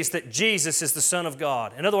believes that Jesus is the Son of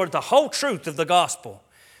God. In other words, the whole truth of the gospel.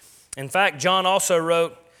 In fact, John also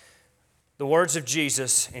wrote the words of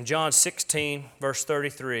Jesus in John 16, verse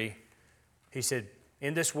 33. He said,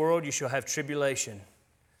 in this world you shall have tribulation,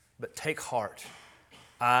 but take heart,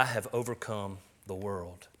 I have overcome the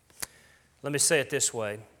world. Let me say it this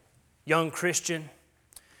way. Young Christian,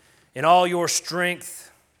 in all your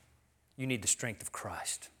strength, you need the strength of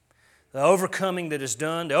Christ. The overcoming that is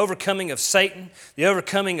done, the overcoming of Satan, the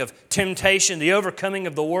overcoming of temptation, the overcoming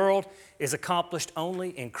of the world is accomplished only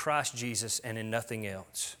in Christ Jesus and in nothing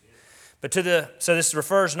else. But so this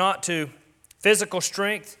refers not to physical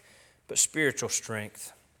strength, but spiritual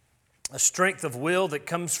strength. A strength of will that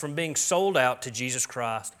comes from being sold out to Jesus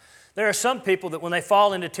Christ. There are some people that when they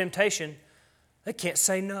fall into temptation, they can't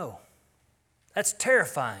say no. That's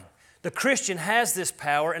terrifying. The Christian has this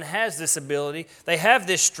power and has this ability. They have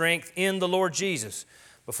this strength in the Lord Jesus.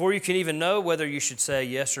 Before you can even know whether you should say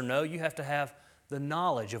yes or no, you have to have the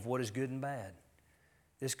knowledge of what is good and bad.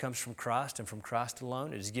 This comes from Christ and from Christ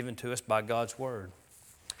alone. It is given to us by God's Word.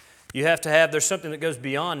 You have to have, there's something that goes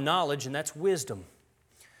beyond knowledge, and that's wisdom.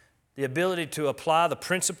 The ability to apply the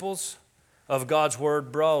principles of God's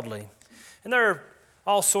Word broadly. And there are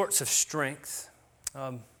all sorts of strength.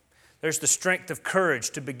 There's the strength of courage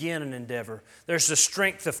to begin an endeavor. There's the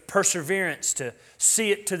strength of perseverance to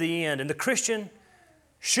see it to the end. And the Christian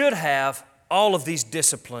should have all of these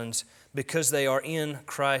disciplines because they are in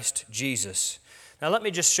Christ Jesus. Now let me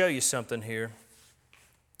just show you something here.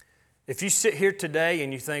 If you sit here today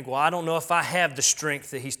and you think, well, I don't know if I have the strength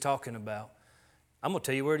that he's talking about, I'm going to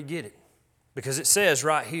tell you where to get it. Because it says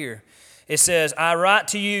right here, it says, I write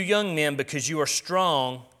to you young men because you are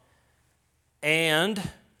strong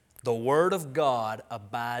and the Word of God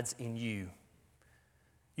abides in you.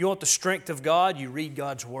 You want the strength of God? You read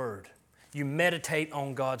God's Word. You meditate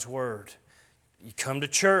on God's Word. You come to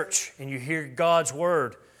church and you hear God's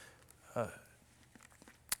Word.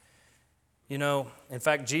 In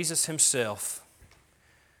fact, Jesus himself,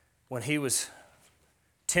 when he was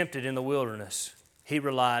tempted in the wilderness, he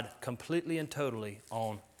relied completely and totally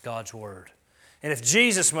on God's Word. And if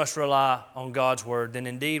Jesus must rely on God's Word, then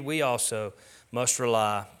indeed we also must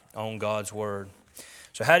rely on God's Word.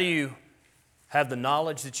 So how do you have the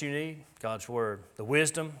knowledge that you need? God's Word. The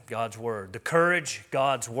wisdom? God's Word. The courage?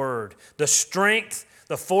 God's Word. The strength,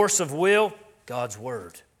 the force of will? God's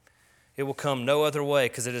Word. It will come no other way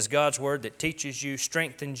because it is God's Word that teaches you,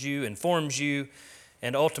 strengthens you, informs you,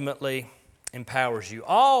 and ultimately empowers you.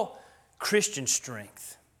 All Christian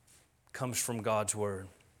strength comes from God's Word.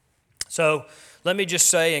 So let me just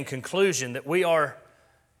say in conclusion that we are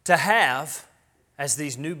to have, as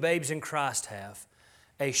these new babes in Christ have,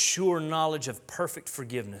 a sure knowledge of perfect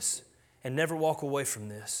forgiveness and never walk away from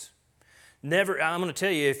this. Never, I'm going to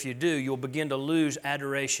tell you, if you do, you'll begin to lose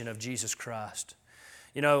adoration of Jesus Christ.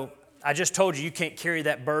 You know, I just told you can't carry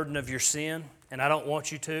that burden of your sin, and I don't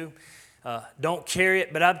want you to. Don't carry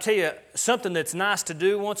it. But I'll tell you something that's nice to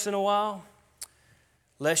do once in a while,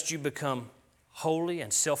 lest you become holy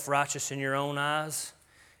and self-righteous in your own eyes,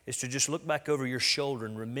 is to just look back over your shoulder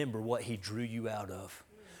and remember what He drew you out of.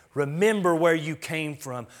 Remember where you came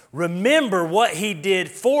from. Remember what He did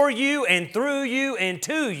for you and through you and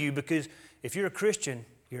to you, because if you're a Christian,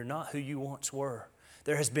 you're not who you once were.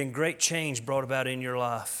 There has been great change brought about in your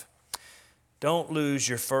life. Don't lose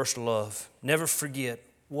your first love. Never forget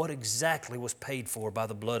what exactly was paid for by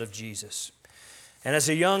the blood of Jesus. And as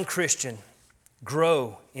a young Christian,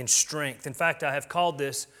 grow in strength. In fact, I have called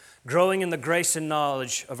this growing in the grace and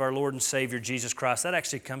knowledge of our Lord and Savior, Jesus Christ. That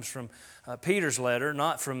actually comes from Peter's letter,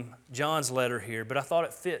 not from John's letter here, but I thought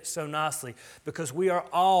it fits so nicely because we are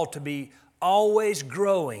all to be always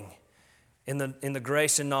growing in the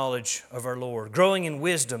grace and knowledge of our Lord, growing in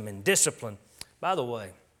wisdom and discipline. By the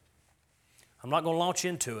way, I'm not going to launch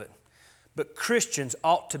into it, but Christians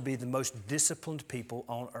ought to be the most disciplined people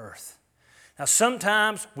on earth. Now,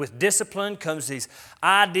 sometimes with discipline comes these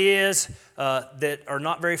ideas that are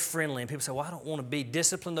not very friendly. And people say, well, I don't want to be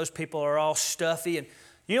disciplined. Those people are all stuffy. And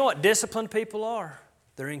you know what disciplined people are?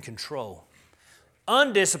 They're in control.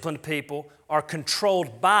 Undisciplined people are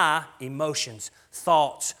controlled by emotions,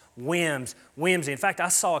 thoughts, whimsy. In fact, I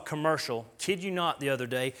saw a commercial, kid you not, the other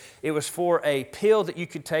day. It was for a pill that you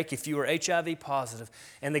could take if you were HIV positive.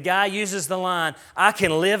 And the guy uses the line, I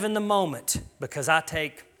can live in the moment because I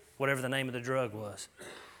take whatever the name of the drug was.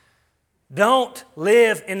 Don't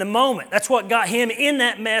live in the moment. That's what got him in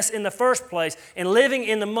that mess in the first place. And living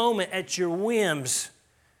in the moment at your whims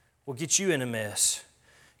will get you in a mess.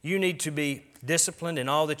 You need to be disciplined in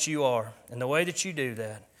all that you are. And the way that you do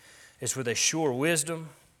that is with a sure wisdom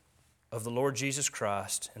of the Lord Jesus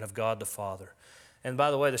Christ and of God the Father. And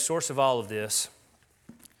by the way, the source of all of this,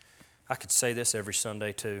 I could say this every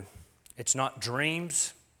Sunday too. It's not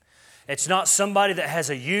dreams. It's not somebody that has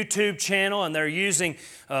a YouTube channel and they're using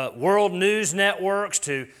world news networks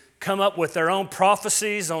to come up with their own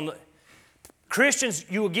prophecies on the Christians.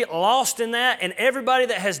 You will get lost in that, and everybody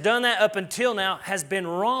that has done that up until now has been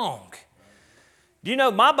wrong. Do you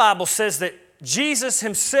know my Bible says that Jesus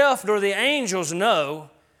Himself nor the angels know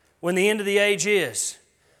when the end of the age is.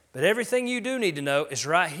 But everything you do need to know is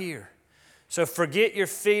right here. So forget your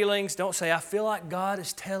feelings. Don't say, I feel like God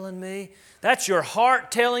is telling me. That's your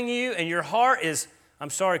heart telling you, and your heart is, I'm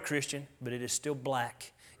sorry, Christian, but it is still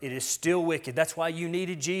black. It is still wicked. That's why you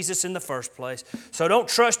needed Jesus in the first place. So don't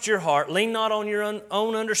trust your heart. Lean not on your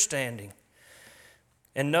own understanding.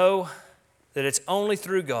 And know that it's only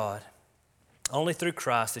through God, only through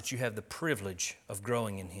Christ, that you have the privilege of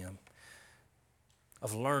growing in Him,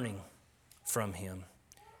 of learning from Him.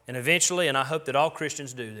 And eventually, and I hope that all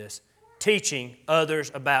Christians do this, teaching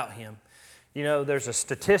others about Him. You know, there's a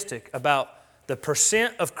statistic about the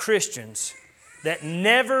percent of Christians that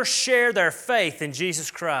never share their faith in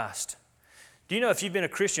Jesus Christ. Do you know if you've been a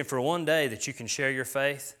Christian for one day that you can share your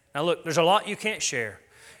faith? Now look, there's a lot you can't share.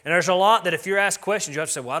 And there's a lot that if you're asked questions, you have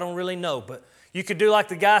to say, well, I don't really know. But you could do like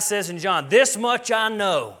the guy says in John, this much I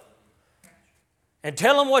know. And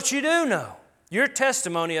tell them what you do know. Your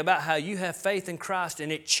testimony about how you have faith in Christ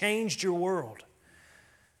and it changed your world.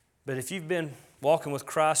 But if you've been walking with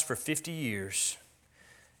Christ for 50 years,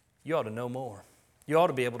 you ought to know more. You ought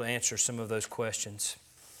to be able to answer some of those questions.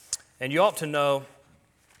 And you ought to know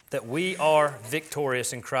that we are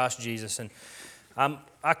victorious in Christ Jesus. And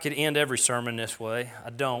I could end every sermon this way.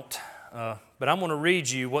 I don't. But I'm going to read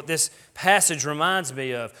you what this passage reminds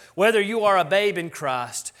me of. Whether you are a babe in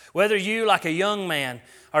Christ, whether you, like a young man,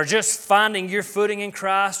 are just finding your footing in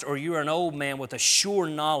Christ, or you are an old man with a sure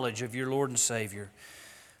knowledge of your Lord and Savior.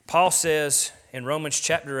 Paul says in Romans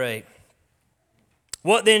chapter 8,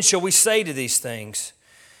 what then shall we say to these things?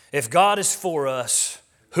 If God is for us,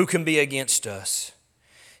 who can be against us?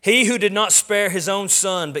 He who did not spare His own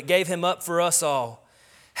Son, but gave Him up for us all,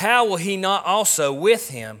 how will He not also with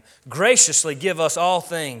Him graciously give us all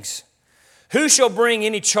things? Who shall bring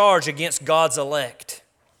any charge against God's elect?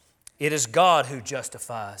 It is God who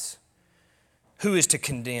justifies. Who is to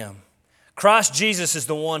condemn? Christ Jesus is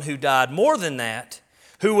the one who died. More than that,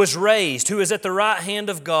 who was raised, who is at the right hand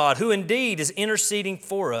of God, who indeed is interceding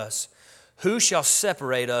for us. Who shall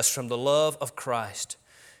separate us from the love of Christ?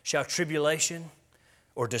 Shall tribulation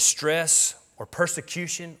or distress or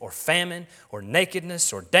persecution or famine or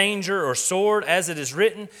nakedness or danger or sword, as it is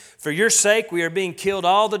written, for your sake we are being killed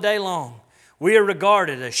all the day long. We are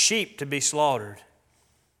regarded as sheep to be slaughtered.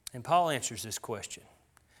 And Paul answers this question.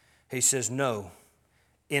 He says, no,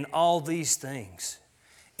 in all these things,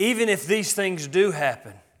 even if these things do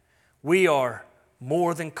happen, we are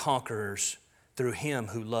more than conquerors through Him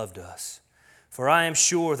who loved us. For I am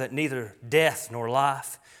sure that neither death nor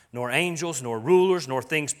life, nor angels, nor rulers, nor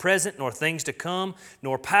things present, nor things to come,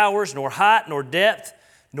 nor powers, nor height, nor depth,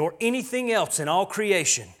 nor anything else in all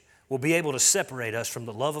creation will be able to separate us from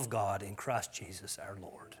the love of God in Christ Jesus our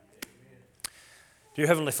Lord. Dear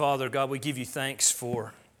Heavenly Father, God, we give you thanks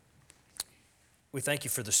we thank you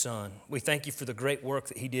for the Son. We thank you for the great work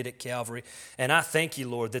that He did at Calvary. And I thank you,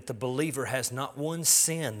 Lord, that the believer has not one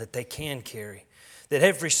sin that they can carry, that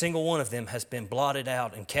every single one of them has been blotted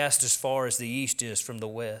out and cast as far as the east is from the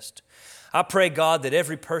west. I pray, God, that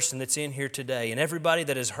every person that's in here today and everybody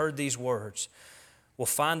that has heard these words will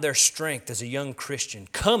find their strength as a young Christian,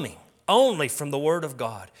 coming only from the Word of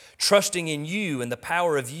God, trusting in you and the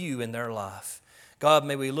power of you in their life. God,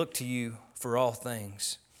 may we look to you for all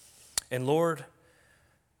things. And Lord,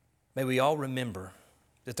 may we all remember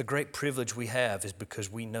that the great privilege we have is because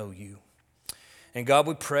we know you. And God,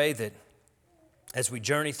 we pray that as we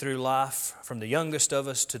journey through life, from the youngest of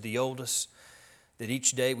us to the oldest, that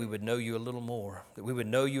each day we would know you a little more, that we would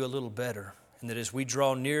know you a little better, and that as we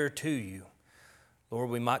draw nearer to you, Lord,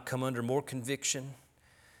 we might come under more conviction,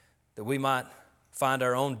 that we might find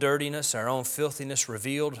our own dirtiness, our own filthiness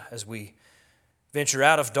revealed as we venture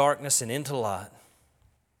out of darkness and into light,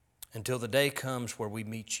 until the day comes where we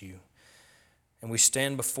meet you and we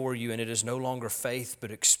stand before you, and it is no longer faith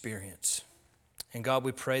but experience. And God,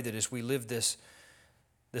 we pray that as we live this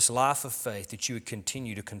life of faith, that you would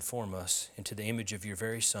continue to conform us into the image of your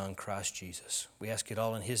very Son, Christ Jesus. We ask it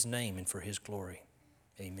all in His name and for His glory.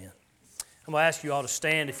 Amen. I'm going to ask you all to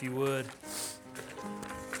stand if you would.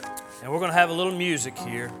 And we're going to have a little music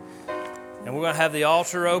here. And we're going to have the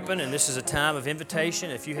altar open, and this is a time of invitation.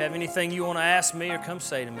 If you have anything you want to ask me or come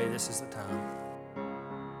say to me, this is the time.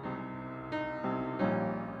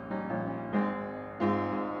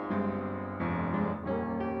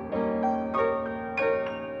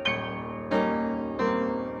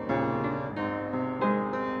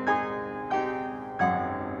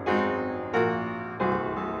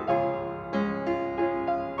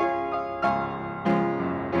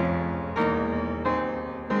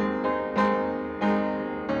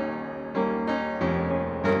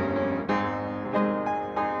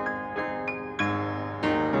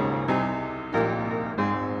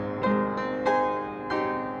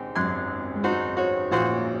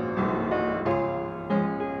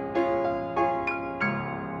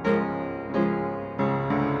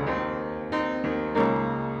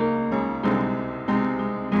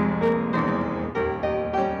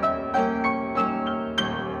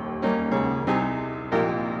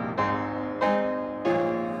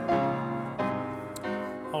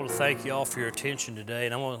 Thank you all for your attention today,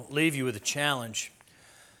 and I want to leave you with a challenge.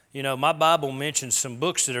 You know, my Bible mentions some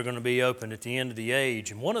books that are going to be opened at the end of the age,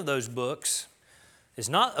 and one of those books is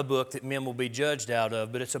not a book that men will be judged out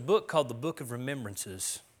of, but it's a book called the Book of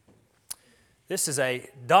Remembrances. This is a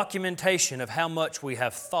documentation of how much we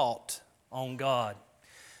have thought on God.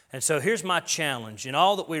 And so here's my challenge. In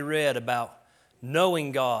all that we read about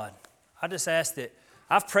knowing God, I just ask that,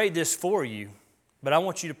 I've prayed this for you, but I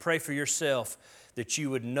want you to pray for yourself that you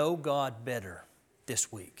would know God better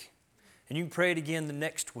this week. And you can pray it again the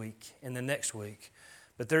next week and the next week.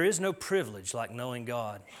 But there is no privilege like knowing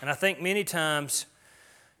God. And I think many times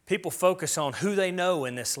people focus on who they know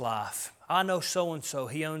in this life. I know so-and-so,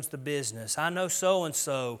 he owns the business. I know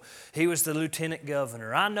so-and-so, he was the lieutenant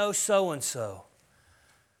governor. I know so-and-so.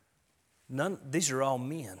 These are all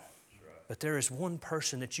men. But there is one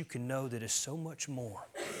person that you can know that is so much more.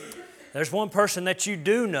 There's one person that you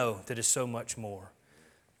do know that is so much more.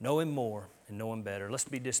 Know Him more and know Him better. Let's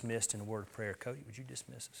be dismissed in a word of prayer. Cody, would you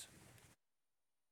dismiss us?